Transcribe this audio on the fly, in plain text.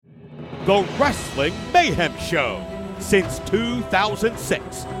The Wrestling Mayhem Show. Since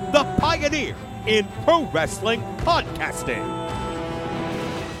 2006, the pioneer in pro wrestling podcasting.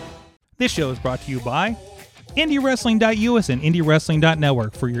 This show is brought to you by IndieWrestling.us and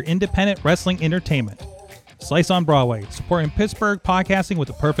IndieWrestling.network for your independent wrestling entertainment. Slice on Broadway, supporting Pittsburgh podcasting with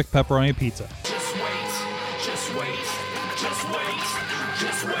the perfect pepperoni pizza. Just wait, just wait, just wait,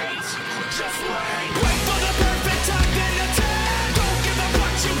 just wait, just wait. Wait for the perfect time, then attack. Don't give up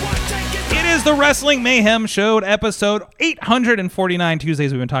what you want, take it. It is the Wrestling Mayhem Show, episode 849.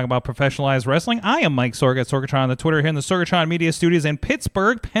 Tuesdays, we've been talking about professionalized wrestling. I am Mike Sorg at Sorgatron on the Twitter here in the Sorgatron Media Studios in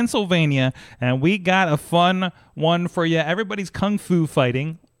Pittsburgh, Pennsylvania. And we got a fun one for you. Everybody's kung fu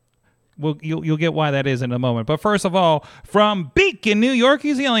fighting. You'll get why that is in a moment. But first of all, from Beacon, New York,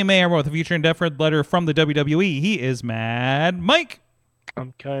 he's the only Mayhem with a feature and death letter from the WWE. He is Mad Mike.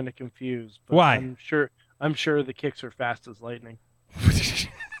 I'm kind of confused. But Why? I'm sure the kicks are fast as lightning.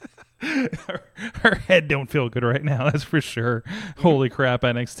 Her head don't feel good right now, that's for sure. Holy crap,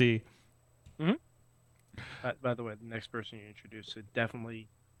 NXT. By the way, the next person you introduce should definitely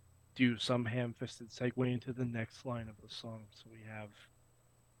do some ham-fisted segue into the next line of the song, so we have,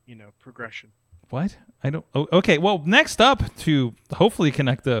 progression. What? I don't... Oh, okay, well, next up to hopefully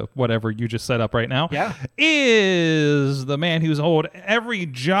connect the whatever you just set up right now is the man who's hold every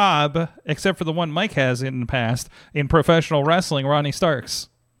job except for the one Mike has in the past in professional wrestling, Ronnie Starks.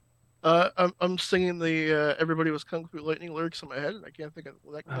 I'm singing the "Everybody Was Kung Fu Lightning" lyrics in my head, and I can't think of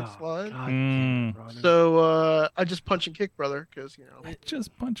the next line. God damn it, Ronnie. So I just punch and kick, brother, because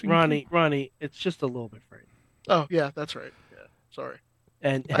Just punching. Ronnie, it's just a little bit frightening. Oh yeah, that's right. Yeah, sorry.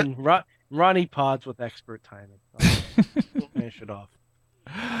 And Ronnie pods with expert timing. We'll finish it off.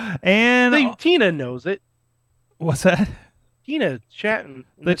 And Tina knows it. what's that? Tina chatting.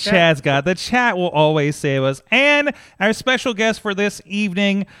 The chat's got the chat will always save us. And our special guest for this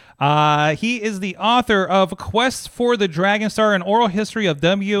evening, he is the author of Quest for the Dragon Star, an oral history of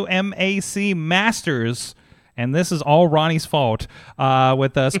WMAC Masters. And this is all Ronnie's fault.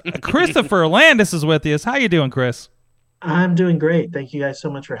 With us, Christopher Landis is with us. How you doing, Chris? I'm doing great. Thank you guys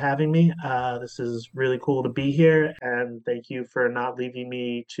so much for having me. This is really cool to be here, and thank you for not leaving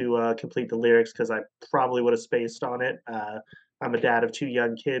me to complete the lyrics because I probably would have spaced on it. I'm a dad of 2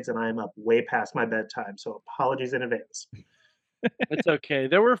 young kids, and I am up way past my bedtime, so apologies in advance. It's okay.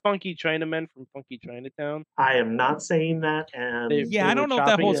 There were funky Chinamen from Funky Chinatown. I am not saying that, and Yeah, I don't know if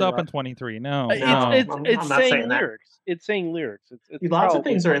that holds up in 23. No. No. It's I'm not saying saying that. lyrics. It's saying lyrics. It's lots of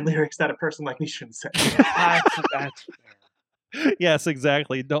probably things are in funky. lyrics that a person like me shouldn't say. That's fair. Yes,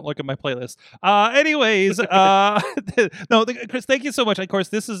 exactly. Don't look at my playlist. Anyways, Chris, thank you so much. Of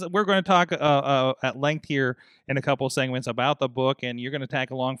course, we're going to talk at length here in a couple of segments about the book, and you're going to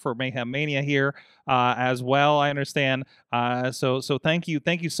tag along for Mayhem Mania here as well. I understand. So thank you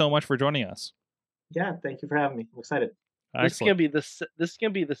so much for joining us. Yeah, thank you for having me. I'm excited. This is gonna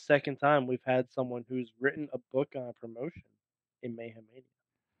Excellent. be the second time we've had someone who's written a book on a promotion in Mayhem Mania.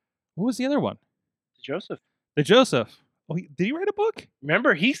 What was the other one? Joseph. The Joseph. Oh, did he write a book?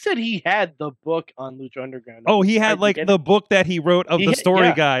 Remember, he said he had the book on Lucha Underground. Oh, he had like the book that he wrote of the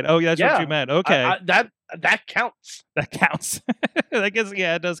story guide. Oh, yeah, that's what you meant. Okay. That counts. That counts. I guess,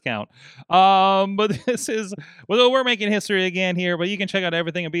 yeah, it does count. But we're making history again here, but you can check out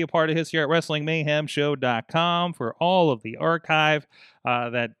everything and be a part of history at WrestlingMayhemShow.com for all of the archive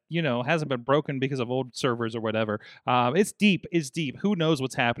that, hasn't been broken because of old servers or whatever. It's deep. Who knows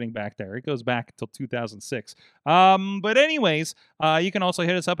what's happening back there? It goes back until 2006. But anyways, you can also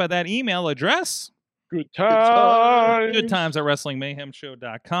hit us up at that email address. Good times. Good times at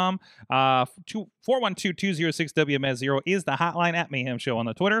WrestlingMayhemShow.com. 412-206-WMS0 is the hotline at Mayhem Show on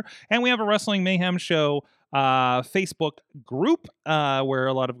the Twitter. And we have a Wrestling Mayhem Show Facebook group where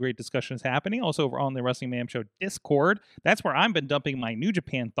a lot of great discussion is happening. Also over on the Wrestling Mayhem Show Discord. That's where I've been dumping my New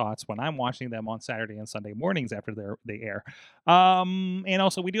Japan thoughts when I'm watching them on Saturday and Sunday mornings after they air. And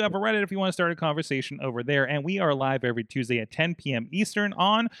also we do have a Reddit if you want to start a conversation over there. And we are live every Tuesday at 10 p.m. Eastern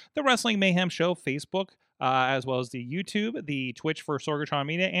on the Wrestling Mayhem Show Facebook, as well as the YouTube, the Twitch for Sorgatron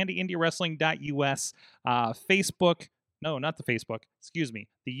Media, and the IndieWrestling.us Facebook. No, not the Facebook. Excuse me.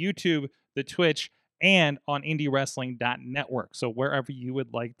 The YouTube, the Twitch, and on IndieWrestling.network. So wherever you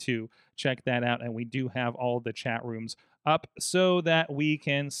would like to check that out. And we do have all the chat rooms up so that we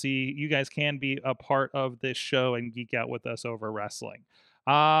can see, you guys can be a part of this show and geek out with us over wrestling.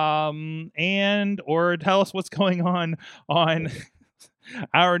 Or tell us what's going on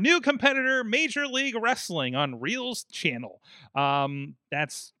our new competitor, Major League Wrestling, on Reel's channel.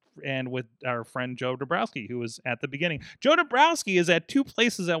 That's with our friend Joe Dabrowski, who was at the beginning. Joe Dabrowski is at 2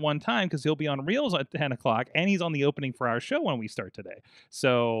 places at one time because he'll be on Reels at 10 o'clock, and he's on the opening for our show when we start today.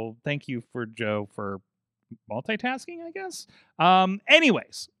 So thank you for Joe for multitasking, I guess.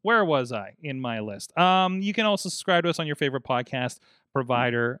 Anyways, where was I in my list? You can also subscribe to us on your favorite podcast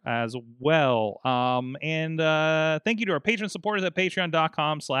provider as well. And thank you to our patron supporters at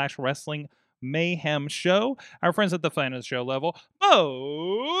patreon.com/wrestling mayhem show. Our friends at the finance show level,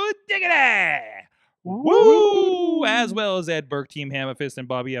 Bo Diggity! Woo! As well as Ed Burke, Team Hammerfist, and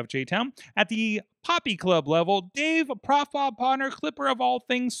Bobby F. J. Town. At the Poppy Club level, Dave, Profob Bonner, Clipper of all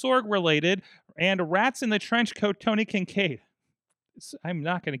things Sorg related, and Rats in the Trench Coat, Tony Kincaid. I'm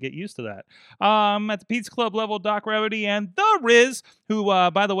not going to get used to that. At the Pizza Club level, Doc Revity and The Riz, who,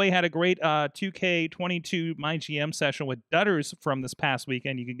 by the way, had a great 2K22 My GM session with Dutters from this past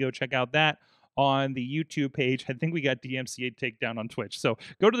weekend. You can go check out that on the YouTube page. I think we got DMCA takedown on Twitch. So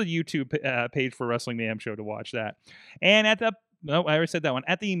go to the YouTube page for Wrestling Mayhem Show to watch that. And at the no, I already said that one.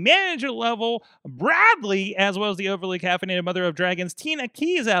 At the manager level, Bradley, as well as the overly caffeinated mother of dragons, Tina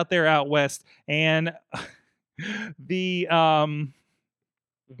Keys out there out west. And the I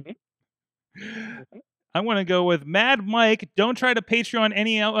want to go with Mad Mike. Don't try to Patreon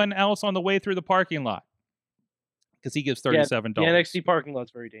anyone else on the way through the parking lot, because he gives $37. The NXT parking lot's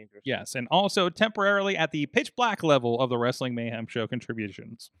very dangerous. Yes, and also temporarily at the pitch black level of the Wrestling Mayhem Show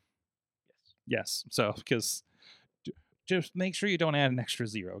contributions. Yes, so because just make sure you don't add an extra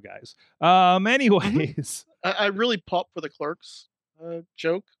 0, guys. Anyways, I really pop for the clerks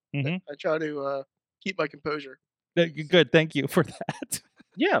joke. Mhm. I try to keep my composure. Good, thank you for that.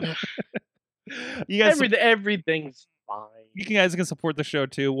 Yeah, You guys, everything's fine. you guys can support the show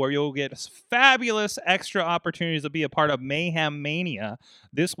too, where you'll get fabulous extra opportunities to be a part of Mayhem Mania.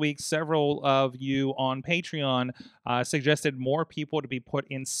 This week, several of you on Patreon suggested more people to be put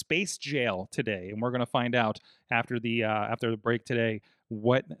in space jail today, and we're going to find out after the break today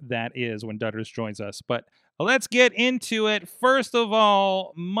what that is when Dutters joins us. But let's get into it. First of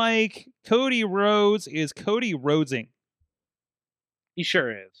all, Mike, Cody Rhodes is Cody Rhodesing. He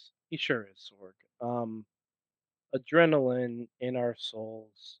sure is. He sure is, Sorg. Adrenaline in our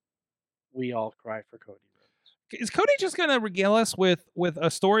souls. We all cry for Cody Rhodes. Is Cody just going to regale us with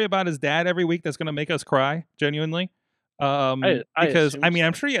a story about his dad every week that's going to make us cry, genuinely? I Because, assume I mean, so.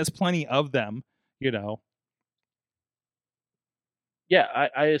 I'm sure he has plenty of them, you know. Yeah,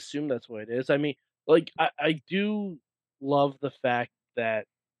 I assume that's what it is. I mean, like, I do love the fact that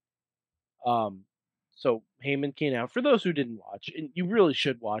so Heyman came out. For those who didn't watch, and you really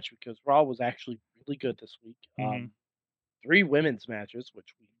should watch because Raw was actually really good this week. Mhm. 3 women's matches,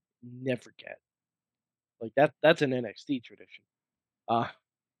 which we never get. Like that's an NXT tradition. But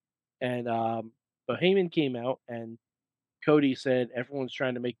Heyman came out and Cody said, everyone's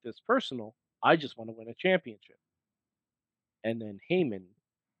trying to make this personal. I just want to win a championship. And then Heyman,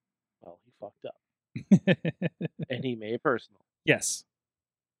 well, he fucked up and he made it personal. Yes.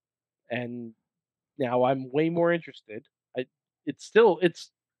 And now I'm way more interested. It's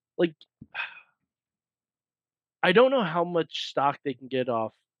like, I don't know how much stock they can get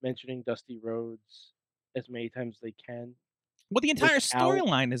off mentioning Dusty Rhodes as many times as they can. Well, the entire without-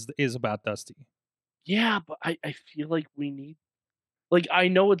 storyline is about Dusty. Yeah, but I feel like we need, like, I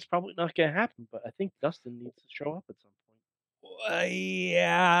know it's probably not going to happen, but I think Dustin needs to show up at some point.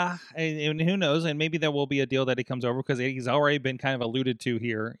 Yeah, and who knows? And maybe there will be a deal that he comes over, because he's already been kind of alluded to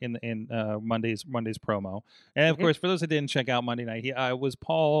here in Monday's promo. And of course, for those that didn't check out Monday night, was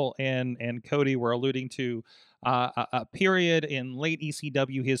Paul and Cody were alluding to a period in late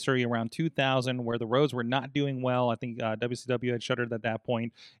ECW history around 2000 where the Rhodes were not doing well. I think WCW had shuttered at that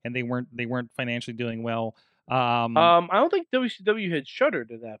point, and they weren't financially doing well. I don't think WCW had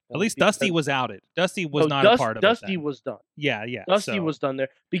shuttered at that point. At least Dusty was outed. Dusty was not a part of Dusty it. then. was done. Yeah. Dusty so- was done there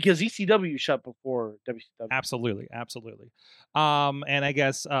because ECW shut before WCW. Absolutely. And I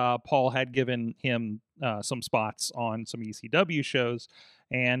guess Paul had given him some spots on some ECW shows,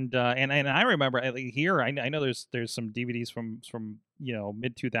 and I remember here. I know there's some DVDs from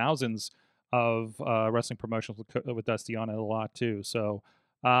mid 2000s of wrestling promotions with Dusty on it a lot too. So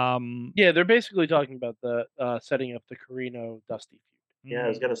Yeah, they're basically talking about the setting up the Carino Dusty feud. Yeah, I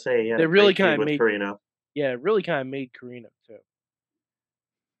was gonna say, yeah. They really great feud kinda with made- Carino. Yeah, it really kind of made Carino too,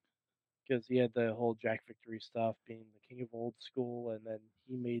 because he had the whole Jack Victory stuff, being the king of old school, and then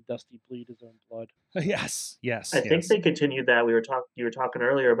he made Dusty bleed his own blood. yes. I think they continued that. You were talking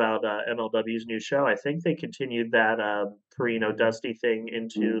earlier about MLW's new show. I think they continued that Carino Dusty thing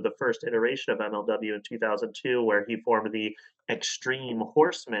into the first iteration of MLW in 2002, where he formed the Extreme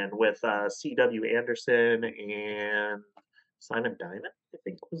Horsemen with C.W. Anderson and Simon Diamond, I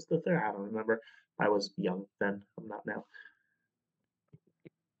think was the third. I don't remember. I was young then. I'm not now.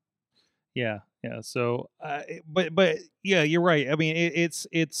 Yeah. So, but yeah, you're right. I mean, it's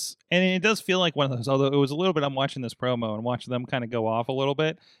and it does feel like one of those. Although it was a little bit, I'm watching this promo and watching them kind of go off a little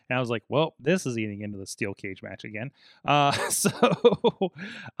bit, and I was like, well, this is eating into the steel cage match again. But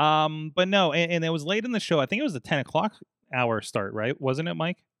no, and it was late in the show. I think it was the 10 o'clock hour start, right? Wasn't it,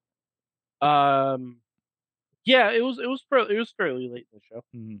 Mike? Yeah, it was fairly late in the show.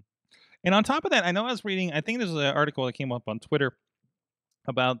 Mm-hmm. And on top of that, I know I was reading. I think there's an article that came up on Twitter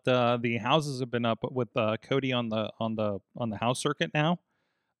about the houses have been up with Cody on the house circuit now.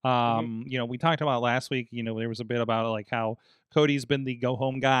 You know, we talked about last week, you know, there was a bit about like how Cody's been the go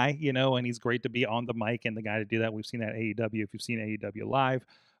home guy, you know, and he's great to be on the mic and the guy to do that. We've seen that AEW, if you've seen AEW live,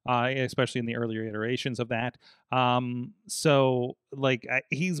 especially in the earlier iterations of that. So like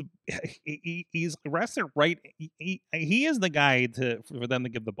he's wrestler, right? He is the guy for them to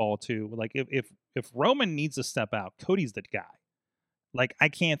give the ball to. Like if Roman needs to step out, Cody's the guy. Like, I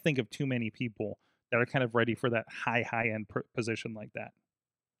can't think of too many people that are kind of ready for that high-end position like that.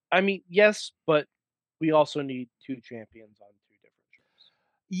 I mean, yes, but we also need two champions on two different shows.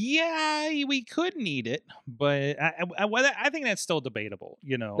 Yeah, we could need it, but I think that's still debatable.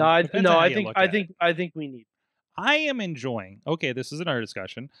 You know, No, I Depends on how you think look at it. I think we need. I am enjoying. Okay, this is another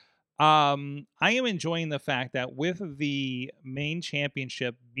discussion. I am enjoying the fact that with the main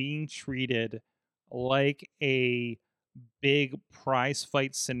championship being treated like a big prize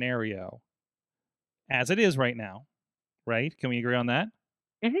fight scenario as it is right now, right? Can we agree on that?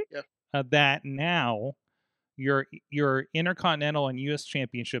 Mhm. Yeah. That now your Intercontinental and U.S.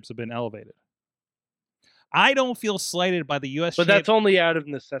 championships have been elevated. I don't feel slighted by the U.S. But that's only out of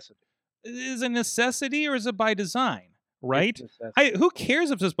necessity. Is it a necessity or is it by design? Right? It's necessity. Who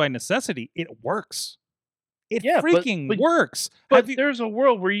cares if it's by necessity? It works. It Yeah, but- freaking works. But there's a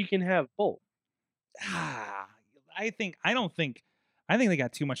world where you can have both. I think they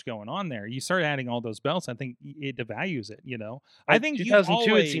got too much going on there. You start adding all those belts, I think it devalues it, you know. I think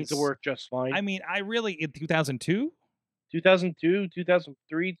 2002 it seemed to work just fine. I mean, in 2002, 2002,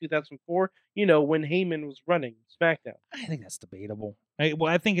 2003, 2004, you know, when Heyman was running SmackDown. I think that's debatable.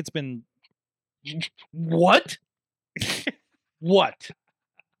 I think it's been What? What?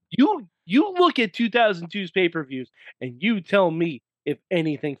 You look at 2002's pay-per-views and you tell me if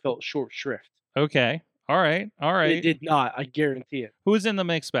anything felt short shrift. okay. All right. It did not, I guarantee it. Who was in the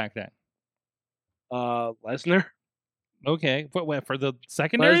mix back then? Lesnar. Okay, what for the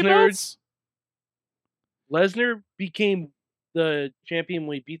secondary Lesnar- belts? Lesnar became the champion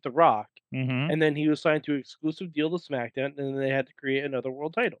when he beat The Rock, Mm-hmm. and then he was signed to an exclusive deal to SmackDown, and then they had to create another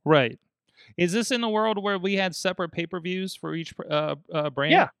world title. Right. Is this in the world where we had separate pay-per-views for each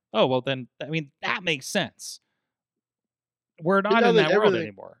brand? Yeah. Oh, well then, I mean, that makes sense. We're not now in that that world everything-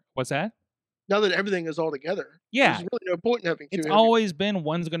 anymore. What's that? Now that everything is all together, Yeah. there's really no point in having two. It's heavy- always been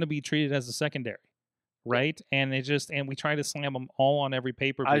one's going to be treated as a secondary, right? And and we try to slam them all on every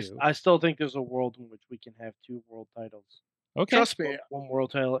pay-per-view. I still think there's a world in which we can have two world titles. Okay. Trust me. One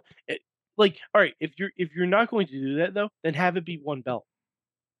world title. All right, if you're not going to do that though, then have it be one belt.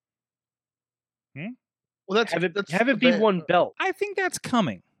 Well, that's Have it the be ban- one belt. I think that's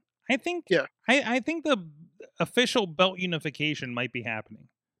coming. I think. Yeah. I think the official belt unification might be happening.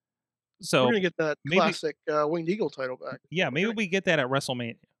 So We're gonna get that maybe- classic Winged Eagle title back. yeah, maybe Okay. we get that at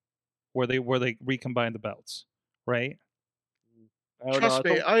WrestleMania, where they recombine the belts, right? I don't know, Trust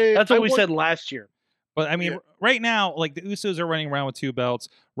that's me, all- that's what we want- said last year. But I mean, Yeah. right now, like the Usos are running around with two belts,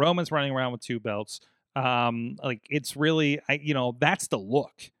 Roman's running around with two belts. Like it's really, that's the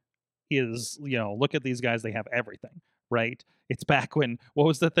look. Is look at these guys; they have everything, right? It's back when what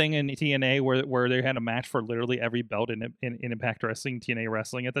was the thing in TNA where they had a match for literally every belt in Impact Wrestling, TNA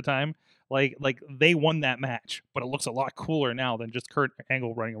Wrestling at the time. Like they won that match, but it looks a lot cooler now than just Kurt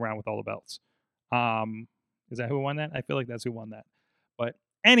Angle running around with all the belts. Is that who won that? I feel like that's who won that. But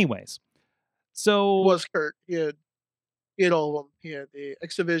anyways, so It was Kurt. He had all of them. He had the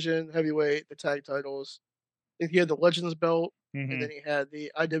X Division, heavyweight, the tag titles. I think he had the Legends belt, mhm. and then he had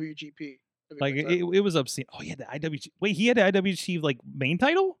the IWGP. Like heavyweight title. it was obscene. Oh yeah, the IWG. Wait, he had the IWG like main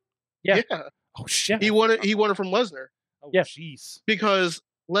title? Yeah. Oh shit. He won it. He won it from Lesnar Oh Yeah. jeez. because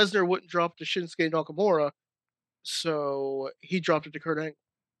Lesnar wouldn't drop to Shinsuke Nakamura, so he dropped it to Kurt Angle.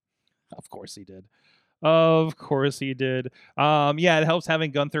 Of course he did. Of course he did. Yeah, it helps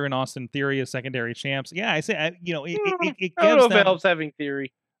having Gunther and Austin Theory as secondary champs. Yeah, I say, it I don't gives know if it them. helps having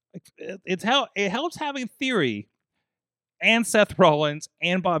Theory. It helps having Theory and Seth Rollins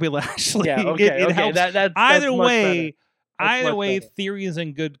and Bobby Lashley. Yeah, It- okay, it okay. helps That's either much way. better. That's Either much way, better. Theory is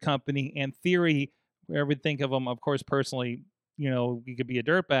in good company, and Theory, wherever we think of him, of course, personally, he could be a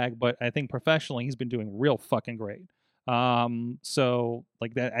dirtbag, but I think professionally he's been doing real fucking great. So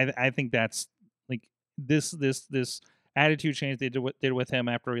like that, I think that's like this attitude change they did with him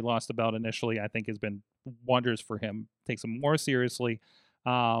after he lost the belt initially, I think has been wonders for him. Takes him more seriously.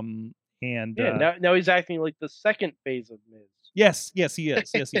 And now he's acting like the second phase of Miz. yes, he is.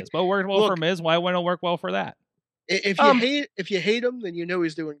 Yes, he is. But it worked well for Look- Miz. Why wouldn't it work well for that? If you hate him, then you know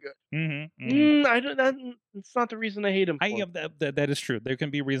he's doing good. I don't. That's not the reason I hate him. That is true. There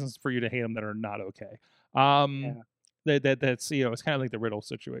can be reasons for you to hate him that are not okay. That's it's kind of like the Riddle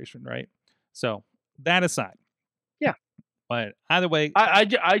situation, right? So that aside, Yeah. But either way,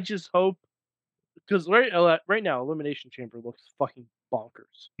 I just hope, because right now Elimination Chamber looks fucking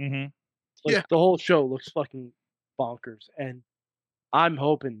bonkers. mhm. Like Yeah. the whole show looks fucking bonkers, and I'm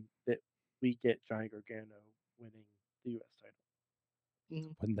hoping that we get Johnny Gargano winning the U.S.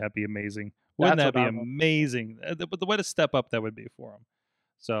 title. Wouldn't that be amazing? Wouldn't That's that be what I'm hoping. amazing? The way to step up that would be for him.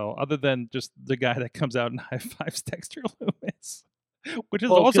 So other than just the guy that comes out and high fives Dexter Lewis, which is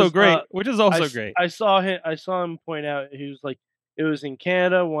Well, also 'cause, great. Which is also I s- great. I saw him point out, he was like, it was in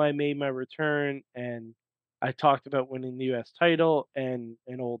Canada when I made my return, and I talked about winning the U.S. title, and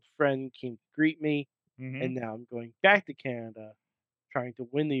an old friend came to greet me, Mhm. and now I'm going back to Canada, trying to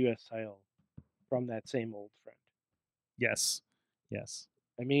win the U.S. title from that same old friend. Yes.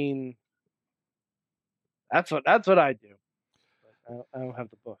 I mean, that's what I do. But I don't have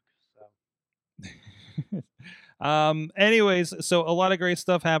the book, so. Anyways, so a lot of great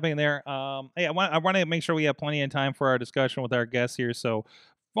stuff happening there. Hey, I want to make sure we have plenty of time for our discussion with our guests here. So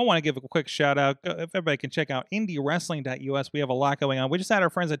I want to give a quick shout out. If everybody can check out indiewrestling.us, we have a lot going on. We just had our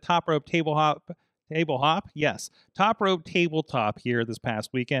friends at Top Rope Table Hop, yes, Top Rope Tabletop here this past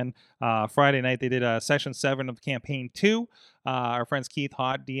weekend. Friday night they did session 7 of campaign 2. Our friends Keith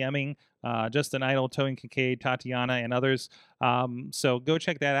Hott DMing, Justin Idol, Tony Kincaid, Tatiana, and others. So go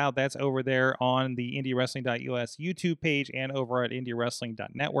check that out. That's over there on the indiewrestling.us YouTube page and over at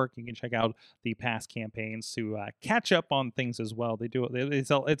indiewrestling.network. You can check out the past campaigns to catch up on things as well. They do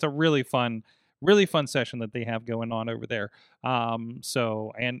it's a really fun session that they have going on over there.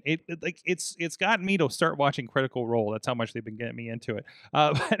 So and it's gotten me to start watching Critical Role. That's how much they've been getting me into it.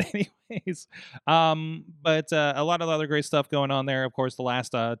 But anyways, but a lot of other great stuff going on there. Of course, the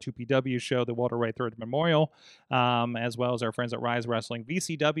last 2PW show, the Walter Wright Third Memorial, as well as our friends at Rise Wrestling,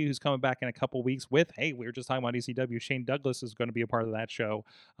 VCW, who's coming back in a couple weeks with, hey, we were just talking about ECW. Shane Douglas is going to be a part of that show.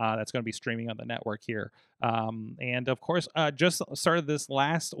 That's going to be streaming on the network here. And of course, just started this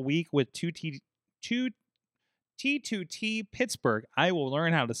last week with T2T Pittsburgh. I will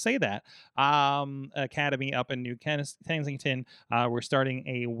learn how to say that. Academy up in New Kensington. We're starting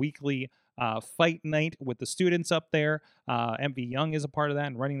a weekly fight night with the students up there. MV Young is a part of that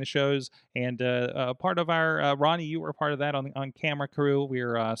and running the shows. And part of our, Ronnie, you were part of that on camera crew.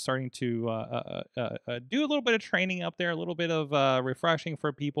 We're starting to do a little bit of training up there, a little bit of refreshing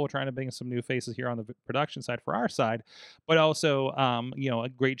for people, trying to bring some new faces here on the production side for our side, but also, a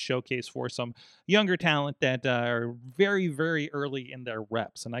great showcase for some younger talent that are very, very early in their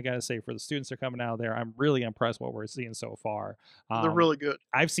reps. And I got to say, for the students that are coming out of there, I'm really impressed what we're seeing so far. They're really good.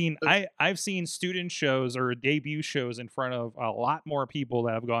 I've seen student shows or debut shows in front of a lot more people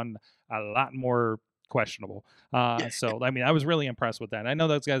that have gone a lot more questionable. So I mean, I was really impressed with that. I know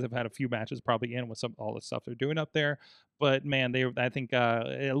those guys have had a few matches probably in with all the stuff they're doing up there, but man, I think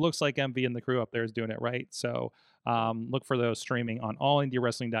it looks like MV and the crew up there is doing it right. So look for those streaming on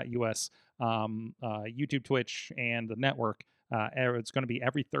allindiewrestling.us, YouTube, Twitch, and the network. It's going to be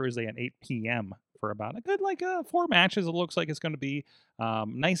every Thursday at 8 p.m. for about a good 4 matches. It looks like it's going to be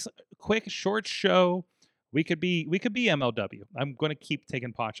nice, quick, short show. We could be MLW. I'm going to keep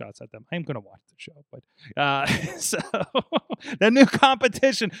taking pot shots at them. I'm going to watch the show, but so the new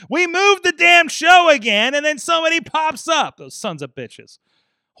competition. We moved the damn show again, and then somebody pops up. Those sons of bitches.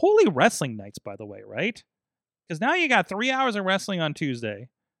 Holy wrestling nights, by the way, right? Because now you got 3 hours of wrestling on Tuesday,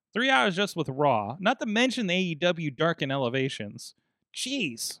 3 hours just with Raw, not to mention the AEW Dark and Elevations.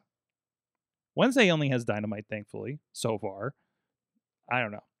 Jeez. Wednesday only has Dynamite, thankfully, so far. I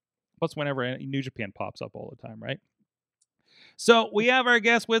don't know. Plus, whenever New Japan pops up all the time, right? So we have our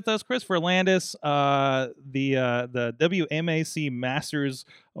guest with us, Christopher Landis, the WMAC Masters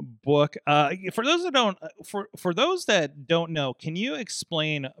book. For those that don't know, can you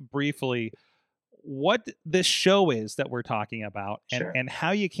explain briefly what this show is that we're talking about and how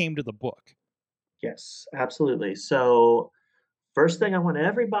you came to the book? Yes, absolutely. So first thing I want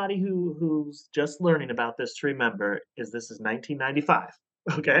everybody who's just learning about this to remember is this is 1995.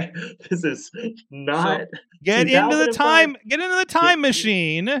 Okay, this is So not get into the 2005. time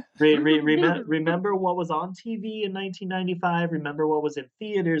machine. Remember what was on TV in 1995. Remember what was in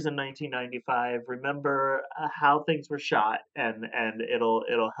theaters in 1995. Remember how things were shot, and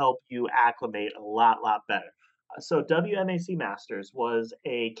it'll help you acclimate a lot better. So WMAC Masters was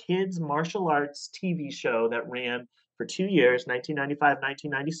a kids martial arts TV show that ran for 2 years, 1995,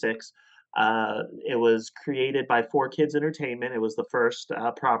 1996. It was created by 4Kids Entertainment. It was the first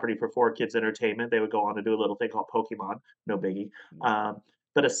property for 4Kids Entertainment. They would go on to do a little thing called Pokemon, no biggie.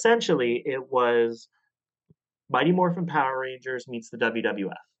 But essentially, it was Mighty Morphin Power Rangers meets the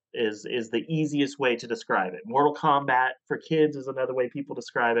WWF is the easiest way to describe it. Mortal Kombat for kids is another way people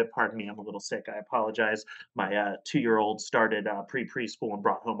describe it. Pardon me, I'm a little sick. I apologize. My 2-year-old started preschool and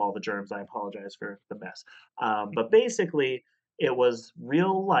brought home all the germs. I apologize for the mess. But basically, it was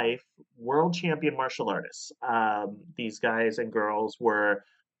real life world champion martial artists. These guys and girls were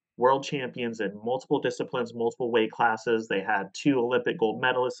world champions in multiple disciplines, multiple weight classes. They had 2 Olympic gold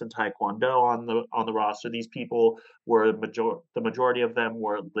medalists in Taekwondo on the roster. These people were the majority of them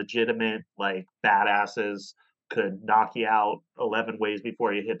were legitimate, like badasses, could knock you out 11 ways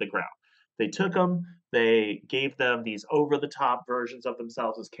before you hit the ground. They took them, they gave them these over the top versions of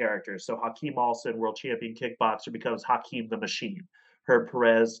themselves as characters. So Hakeem Alston, world champion kickboxer, becomes Hakeem the Machine. Herb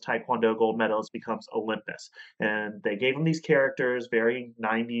Perez, Taekwondo gold medalist, becomes Olympus. And they gave him these characters, very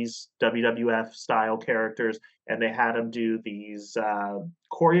 90s WWF style characters, and they had him do these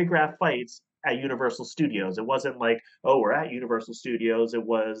choreographed fights at Universal Studios. It wasn't like, oh, we're at Universal Studios. It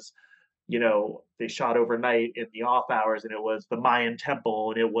was, they shot overnight in the off hours, and it was the Mayan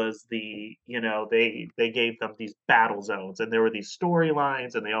temple, and it was they gave them these battle zones, and there were these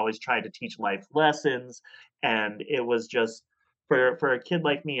storylines, and they always tried to teach life lessons, and it was just for a kid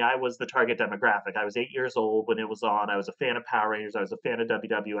like me, I was the target demographic. I was 8 years old when it was on. I was a fan of Power Rangers. I was a fan of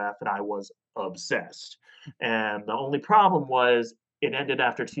WWF, and I was obsessed. And the only problem was it ended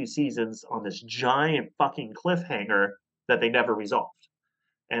after 2 seasons on this giant fucking cliffhanger that they never resolved.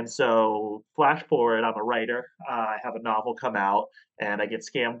 And so, flash forward, I'm a writer. I have a novel come out, and I get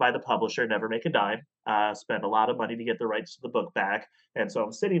scammed by the publisher, never make a dime. Spend a lot of money to get the rights to the book back. And so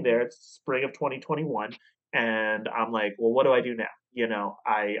I'm sitting there, it's spring of 2021, and I'm like, well, what do I do now?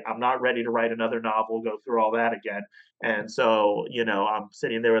 I'm not ready to write another novel, go through all that again. And so, I'm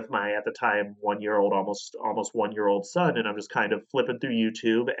sitting there with my, at the time, 1-year-old, almost 1-year-old son, and I'm just kind of flipping through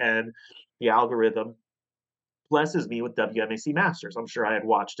YouTube, and the algorithm blesses me with WMAC Masters. I'm sure I had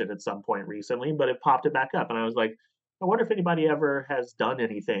watched it at some point recently, but it popped it back up. And I was like, I wonder if anybody ever has done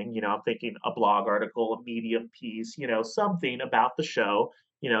anything. I'm thinking a blog article, a Medium piece, something about the show,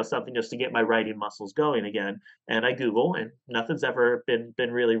 something just to get my writing muscles going again. And I Google, and nothing's ever been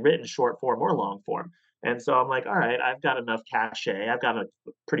really written short form or long form. And so I'm like, all right, I've got enough cachet. I've got a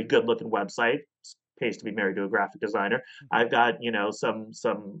pretty good looking website. Pays to be married to a graphic designer. I've got,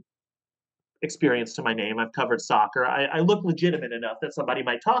 some experience to my name. I've covered soccer. I look legitimate enough that somebody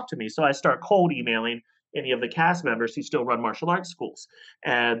might talk to me. So I start cold emailing any of the cast members who still run martial arts schools.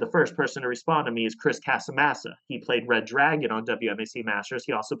 And the first person to respond to me is Chris Casamassa. He played Red Dragon on WMAC Masters.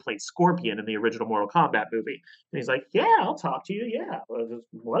 He also played Scorpion in the original Mortal Kombat movie. And he's like, yeah, I'll talk to you. Yeah,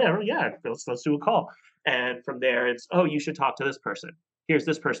 whatever. Yeah, let's do a call. And from there, it's, oh, you should talk to this person. Here's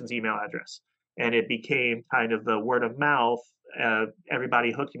this person's email address. And it became kind of the word of mouth,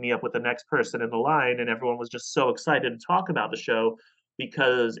 everybody hooking me up with the next person in the line, and everyone was just so excited to talk about the show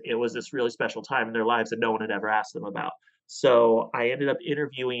because it was this really special time in their lives that no one had ever asked them about. So I ended up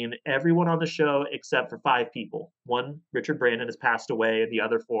interviewing everyone on the show except for 5 people. One, Richard Brandon, has passed away, and the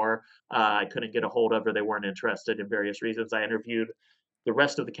other 4 I couldn't get a hold of, or they weren't interested in various reasons. I interviewed the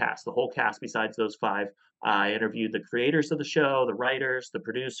rest of the cast, the whole cast besides those 5. I interviewed the creators of the show, the writers, the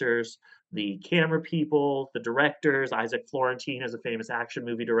producers, the camera people, the directors. Isaac Florentine is a famous action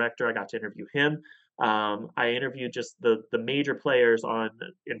movie director. I got to interview him. I interviewed just the major players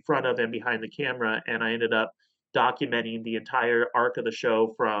in front of and behind the camera, and I ended up documenting the entire arc of the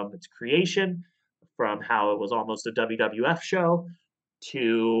show from its creation, from how it was almost a WWF show,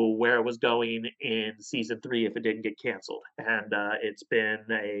 to where it was going in season 3 if it didn't get canceled. And it's been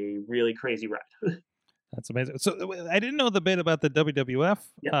a really crazy ride. That's amazing. So I didn't know the bit about the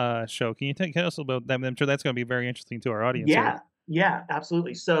WWF show. Can you tell us about them? I'm sure that's going to be very interesting to our audience. Yeah,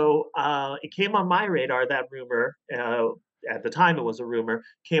 absolutely. So it came on my radar, that rumor. At the time, it was a rumor,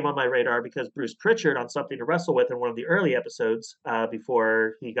 came on my radar because Bruce Pritchard, on Something to Wrestle With, in one of the early episodes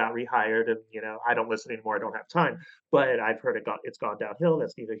before he got rehired, and I don't listen anymore, I don't have time, but I've heard it's gone downhill.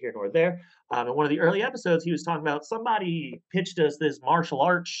 That's neither here nor there. In one of the early episodes, he was talking about somebody pitched us this martial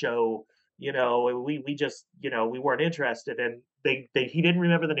arts show. We just we weren't interested, and he didn't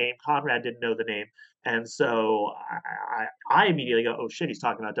remember the name. Conrad didn't know the name, and so I immediately go, oh shit, he's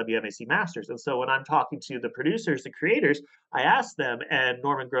talking about WMAC Masters. And so when I'm talking to the producers, the creators, I asked them, and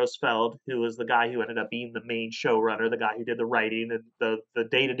Norman Grossfeld, who was the guy who ended up being the main showrunner, the guy who did the writing and the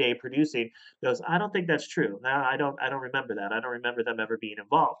day-to-day producing, goes, I don't think that's true. No, I don't remember that. I don't remember them ever being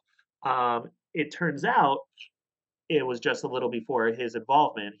involved. It turns out it was just a little before his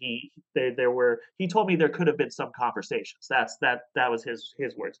involvement. He told me there could have been some conversations. That was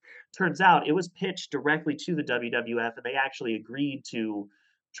his words. Turns out it was pitched directly to the WWF, and they actually agreed to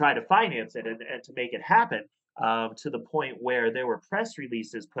try to finance it and to make it happen. To the point where there were press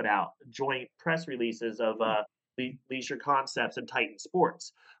releases put out, joint press releases of Leisure Concepts and Titan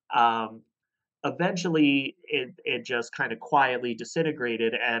Sports. Eventually it just kind of quietly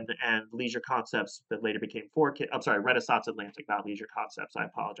disintegrated, and Leisure Concepts that later became Renaissance Atlantic, not Leisure Concepts. I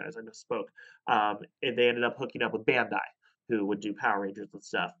apologize, I misspoke. And they ended up hooking up with Bandai, who would do Power Rangers and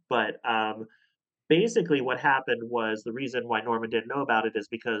stuff. But basically what happened was, the reason why Norman didn't know about it is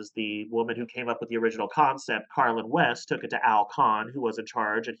because the woman who came up with the original concept, Carlin West, took it to Al Kahn, who was in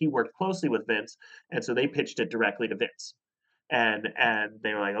charge, and he worked closely with Vince, and so they pitched it directly to Vince. And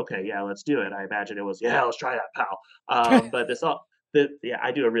they were like, okay, yeah, let's do it. I imagine it was, yeah, let's try that, pal. But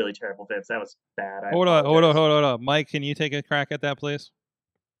I do a really terrible Vince. That was bad. Hold on. Mike, can you take a crack at that, please?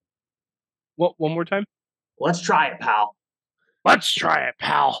 What? One more time? Let's try it, pal. Let's try it,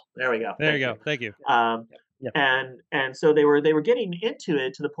 pal. There we go. There you go. Thank you. And so they were getting into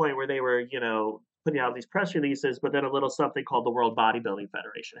it to the point where they were, putting out these press releases, but then a little something called the World Bodybuilding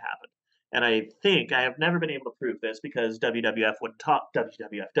Federation happened. And I think, I have never been able to prove this because WWF wouldn't talk,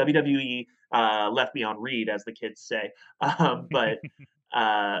 WWE left me on read, as the kids say. But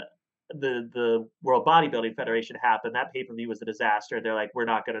the World Bodybuilding Federation happened. That pay-per-view was a disaster. They're like, we're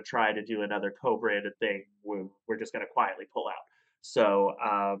not going to try to do another co-branded thing. We're just going to quietly pull out. So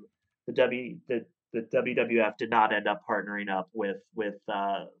the WWF did not end up partnering up with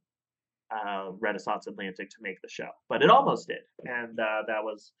Renaissance Atlantic to make the show, but it almost did, and that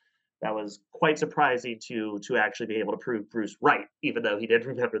was quite surprising to actually be able to prove Bruce right, even though he didn't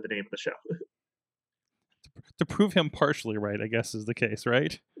remember the name of the show. To prove him partially right, I guess, is the case,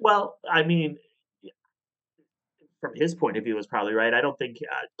 right? Well, I mean, from his point of view, is probably right. I don't think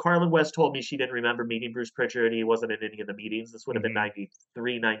Carlin West told me she didn't remember meeting Bruce Pritchard. He wasn't in any of the meetings. This would have been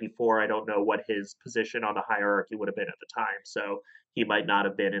 93, 94. I don't know what his position on the hierarchy would have been at the time. So he might not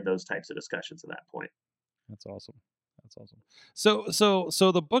have been in those types of discussions at that point. That's awesome.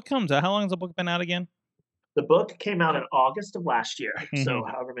 So the book comes out. How long has the book been out again? The book came out in August of last year. So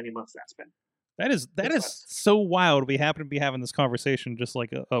however many months that's been. That is so wild. We happen to be having this conversation just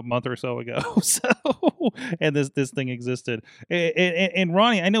like a month or so ago. So, and this thing existed. And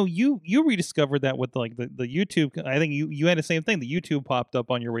Ronnie, I know you rediscovered that with like the YouTube. I think you had the same thing. The YouTube popped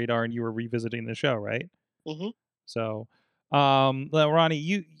up on your radar, and you were revisiting the show, right? Mm-hmm. So,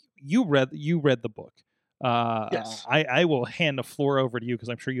 Ronnie, you read the book. Yes. I will hand the floor over to you because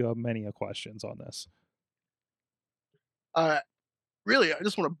I'm sure you have many questions on this. Really, I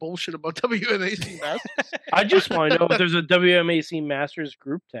just want to bullshit about WMAC Masters. I just want to know if there's a WMAC Masters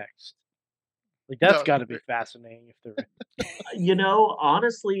group text. Like, that's got to be fascinating if there.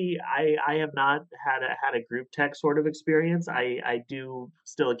 Honestly, I have not had a group text sort of experience. I do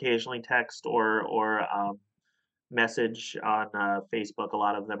still occasionally text or message on Facebook. A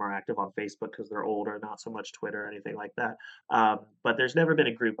lot of them are active on Facebook because they're older, not so much Twitter or anything like that. But there's never been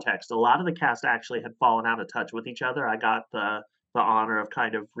a group text. A lot of the cast actually had fallen out of touch with each other. I got the honor of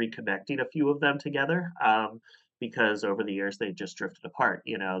kind of reconnecting a few of them together because over the years they just drifted apart.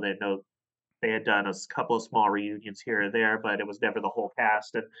 They had done a couple of small reunions here or there, but it was never the whole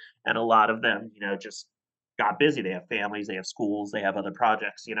cast, and a lot of them just got busy. They have families, they have schools, they have other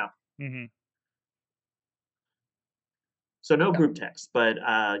projects. Mm-hmm. So no group text, but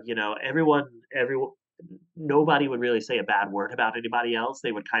everyone, nobody would really say a bad word about anybody else.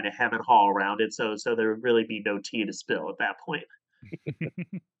 They would kind of hem and haw around it, so there would really be no tea to spill at that point.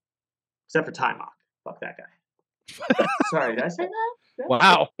 Except for Timok. Fuck that guy. Sorry, did I say that?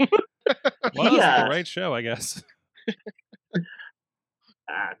 Wow. Well, that's the right show, I guess.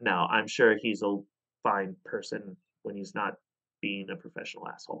 No, I'm sure he's a fine person when he's not being a professional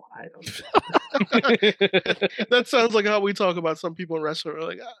asshole. I don't. That sounds like how we talk about some people in wrestling. We're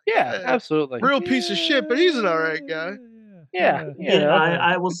like, yeah, absolutely. Real piece of shit, but he's an alright guy. Yeah.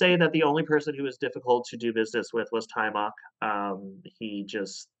 I will say that the only person who was difficult to do business with was Timok.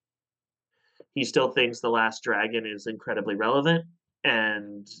 He still thinks The Last Dragon is incredibly relevant,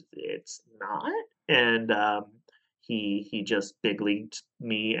 and it's not. And he just big leagued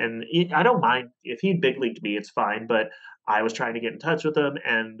me, and I don't mind if he big leagued me, it's fine. But I was trying to get in touch with him,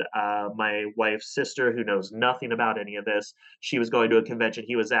 and my wife's sister, who knows nothing about any of this, she was going to a convention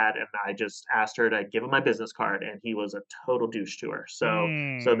he was at, and I just asked her to give him my business card, and he was a total douche to her. So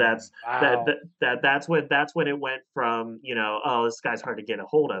that's Wow. that's when it went from, oh, this guy's hard to get a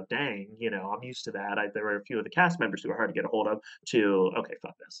hold of. Dang, I'm used to that. There were a few of the cast members who were hard to get a hold of. To okay,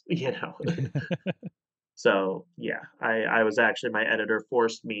 fuck this, So yeah, I was actually, my editor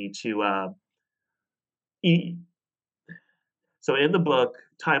forced me to e- so in the book,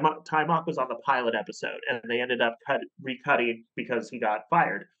 Timok was on the pilot episode, and they ended up recutting because he got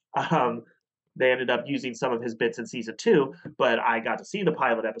fired. Um, they ended up using some of his bits in season 2, but I got to see the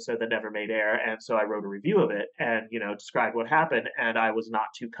pilot episode that never made air, and so I wrote a review of it and described what happened. And I was not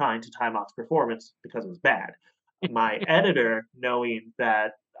too kind to Timok's performance because it was bad. My editor, knowing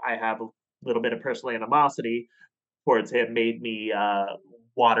that I have a little bit of personal animosity towards him, made me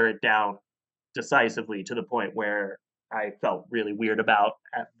water it down decisively to the point where I felt really weird about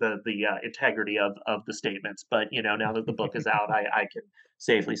the integrity of the statements. But now that the book is out, I can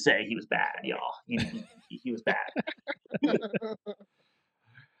safely say he was bad, y'all. He was bad.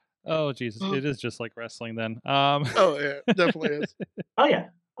 Oh Jesus, it is just like wrestling then. Oh yeah, definitely is. Oh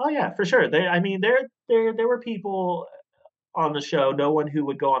yeah, for sure. There were people on the show, no one who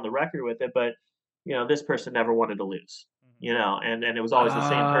would go on the record with it, but this person never wanted to lose. And it was always the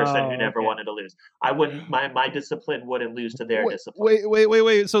same person who never okay. wanted to lose. I wouldn't, my discipline wouldn't lose to their discipline.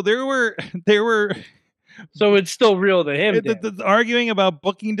 Wait. So there were So it's still real to him. the arguing about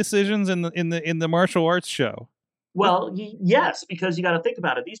booking decisions in the martial arts show. Well, yes, because you got to think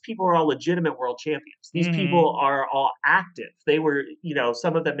about it. These people are all legitimate world champions. These Mhm. people are all active. They were,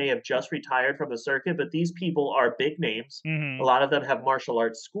 some of them may have just retired from the circuit, but these people are big names. Mhm. A lot of them have martial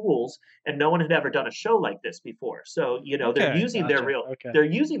arts schools, and no one had ever done a show like this before. So, they're Okay, using their gotcha. real, Okay. they're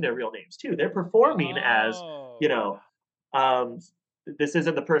using their real names too. They're performing as, this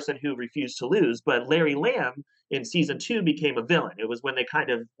isn't the person who refused to lose, but Larry Lamb in season 2 became a villain. It was when they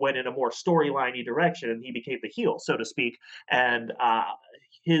kind of went in a more storyline-y direction, and he became the heel, so to speak. And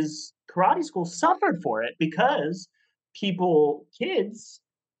his karate school suffered for it because kids,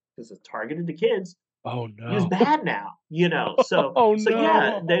 because it's targeted to kids, Oh he was no. bad now. So Oh so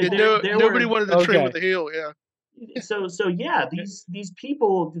yeah, no. Nobody wanted to train Okay. with the heel. Yeah. So yeah, these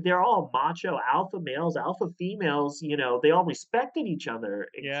people, they're all macho alpha males, alpha females. They all respected each other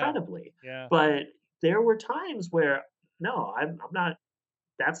Yeah. incredibly. Yeah. But there were times where no, I'm not.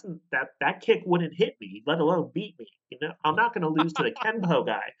 That kick wouldn't hit me, let alone beat me. I'm not going to lose to the Kenpo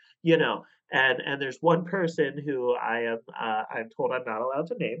guy. And there's one person who I'm told I'm not allowed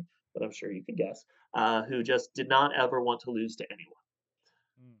to name, but I'm sure you can guess, who just did not ever want to lose to anyone.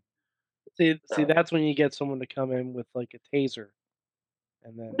 See, So- that's when you get someone to come in with like a taser,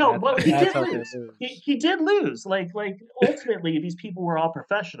 and then No, that's, well, he that's did how they lose. lose. He did lose. Like ultimately, these people were all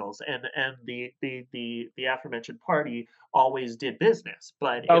professionals, and the aforementioned party always did business,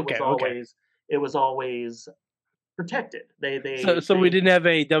 but Okay, okay. it was always protected. So we didn't have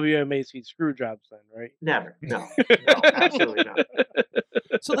any WMAC screw jobs then, right? Never. No, absolutely not.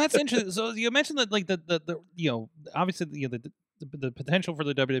 So that's interesting. So you mentioned that, like the obviously the potential for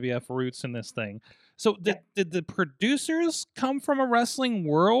the WWF roots in this thing. So did the producers come from a wrestling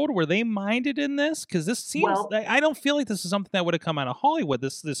world? Were they minded in this? Because this seems, Well- I don't feel like this is something that would have come out of Hollywood.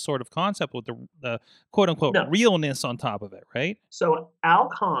 This sort of concept with the quote unquote No. realness on top of it, right? So Al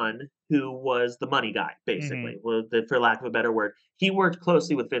Khan, who was the money guy, basically, for lack of a better word, he worked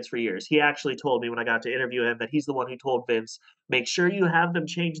closely with Vince for years. He actually told me when I got to interview him that he's the one who told Vince, make sure you have them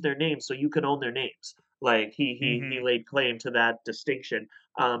change their names so you can own their names. Like he laid claim to that distinction.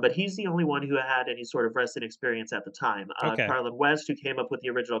 But he's the only one who had any sort of wrestling experience at the time. Okay. Carlin West, who came up with the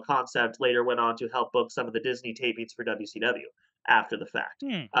original concept, later went on to help book some of the Disney tapings for WCW after the fact.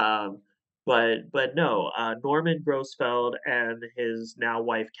 But no, Norman Grossfeld and his now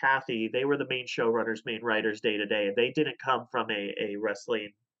wife Kathy, they were the main showrunners, main writers day to day. They didn't come from a wrestling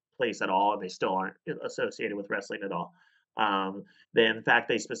place at all, and they still aren't associated with wrestling at all. In fact,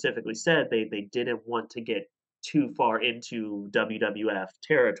 they specifically said they didn't want to get too far into WWF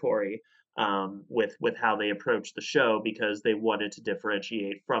territory with how they approached the show, because they wanted to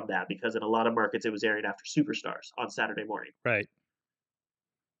differentiate from that, because in a lot of markets it was airing after Superstars on Saturday morning. Right.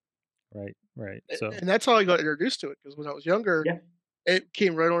 So And that's how I got introduced to it, because when I was younger, Yeah. it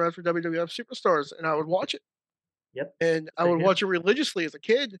came right on after WWF Superstars, and I would watch it. Yep. And I Same would here. watch it religiously as a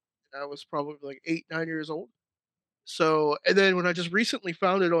kid. I was probably like 8, 9 years old. So, and then when I just recently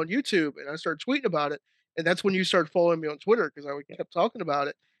found it on YouTube and I started tweeting about it, and that's when you started following me on Twitter, because I kept talking about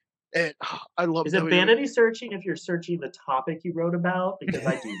it. And I love Is it WWE. vanity searching if you're searching the topic you wrote about? Because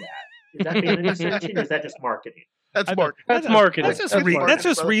I do that. Is that vanity searching or is that just marketing? That's I Mark. That's marketing. That's just That's that's marketing,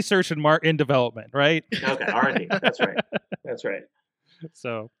 just brother. research and in development, right? Okay, R&D. That's right. That's right.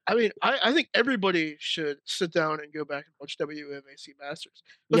 So I mean, I think everybody should sit down and go back and watch WMAC Masters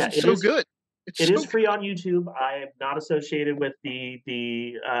because Yeah, it's it so is- good. It so is free on YouTube. I am not associated with the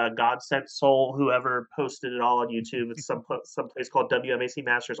God Sent Soul, whoever posted it all on YouTube. It's some place called WMAC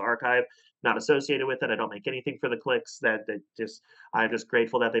Masters Archive. Not associated with it. I don't make anything for the clicks. I'm just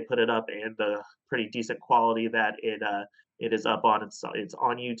grateful that they put it up and the pretty decent quality that it is up on. It's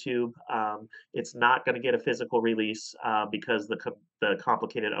on YouTube. It's not going to get a physical release because the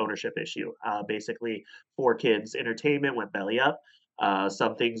complicated ownership issue. Basically, 4Kids Entertainment went belly up.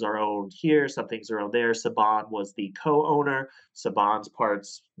 Some things are owned here, some things are owned there. Saban was the co-owner. Saban's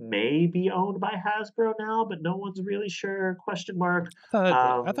parts may be owned by Hasbro now, but no one's really sure. Question mark.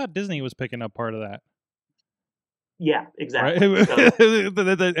 I thought Disney was picking up part of that. Yeah, Right? exactly. So,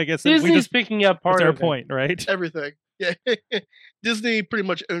 I guess we Disney's just picking up part that's our of it. point, right? everything. Yeah, Disney pretty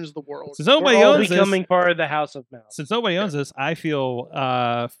much owns the world. Since We're nobody all owns this, becoming part of the House of Mouse. since nobody owns this, I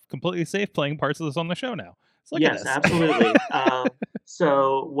feel completely safe playing parts of this on the show now. So look at yes, this. absolutely.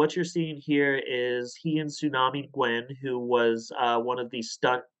 So what you're seeing here is he and Tsunami Gwen, who was one of the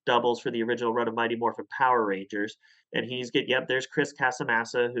stunt doubles for the original run of Mighty Morphin Power Rangers, and there's Chris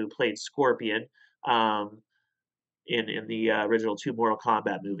Casamassa, who played Scorpion in the original 2 Mortal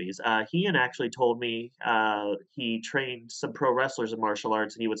Kombat movies. Ian actually told me he trained some pro wrestlers in martial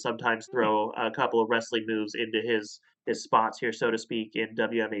arts, and he would sometimes throw a couple of wrestling moves into his spots here, so to speak, in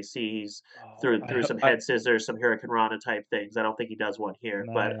WMACs through some head scissors, some Hurricane Rana type things. I don't think he does one here,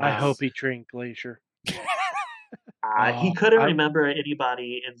 but Nice. I hope he trained Glacier. he couldn't remember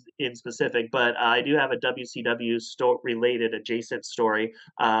anybody in specific, but I do have a WCW related adjacent story.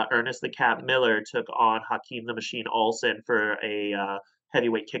 Ernest the Cat Miller took on Hakeem the Machine Olsen for a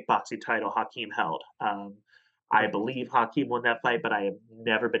heavyweight kickboxing title Hakeem held. I believe Hakeem won that fight, but I have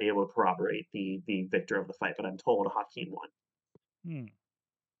never been able to corroborate the victor of the fight, but I'm told Hakeem won.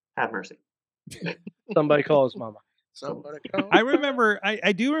 Have mercy. Somebody call his mama. Somebody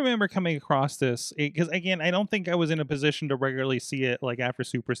I do remember coming across this because again, I don't think I was in a position to regularly see it like after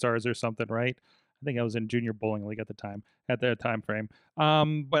Superstars or something, right? I think I was in junior bowling league at that time frame.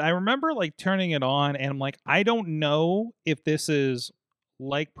 But I remember like turning it on and I'm like, I don't know if this is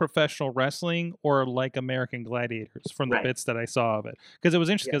like professional wrestling or like American Gladiators from the Right. bits that I saw of it, because it was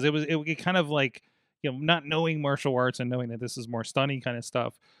interesting because it kind of like, not knowing martial arts and knowing that this is more stunning kind of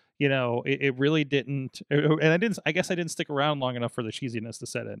stuff. It really didn't, and I guess I didn't stick around long enough for the cheesiness to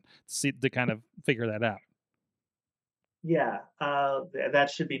set in, to kind of figure that out. Yeah, that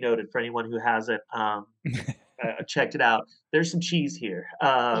should be noted for anyone who hasn't checked it out. There's some cheese here.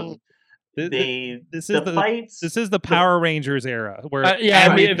 This is the Power Rangers era where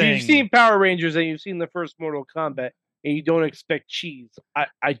I mean, if you've seen Power Rangers and you've seen the first Mortal Kombat and you don't expect cheese,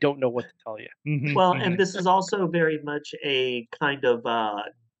 I don't know what to tell you. Well, and this is also very much a kind of